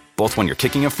matters, both when you're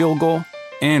kicking a field goal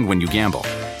and when you gamble.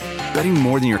 Betting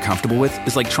more than you're comfortable with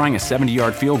is like trying a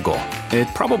 70-yard field goal. It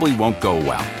probably won't go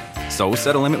well. So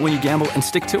set a limit when you gamble and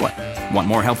stick to it. Want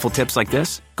more helpful tips like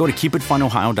this? Go to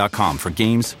keepitfunohio.com for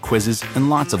games, quizzes, and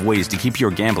lots of ways to keep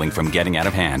your gambling from getting out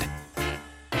of hand.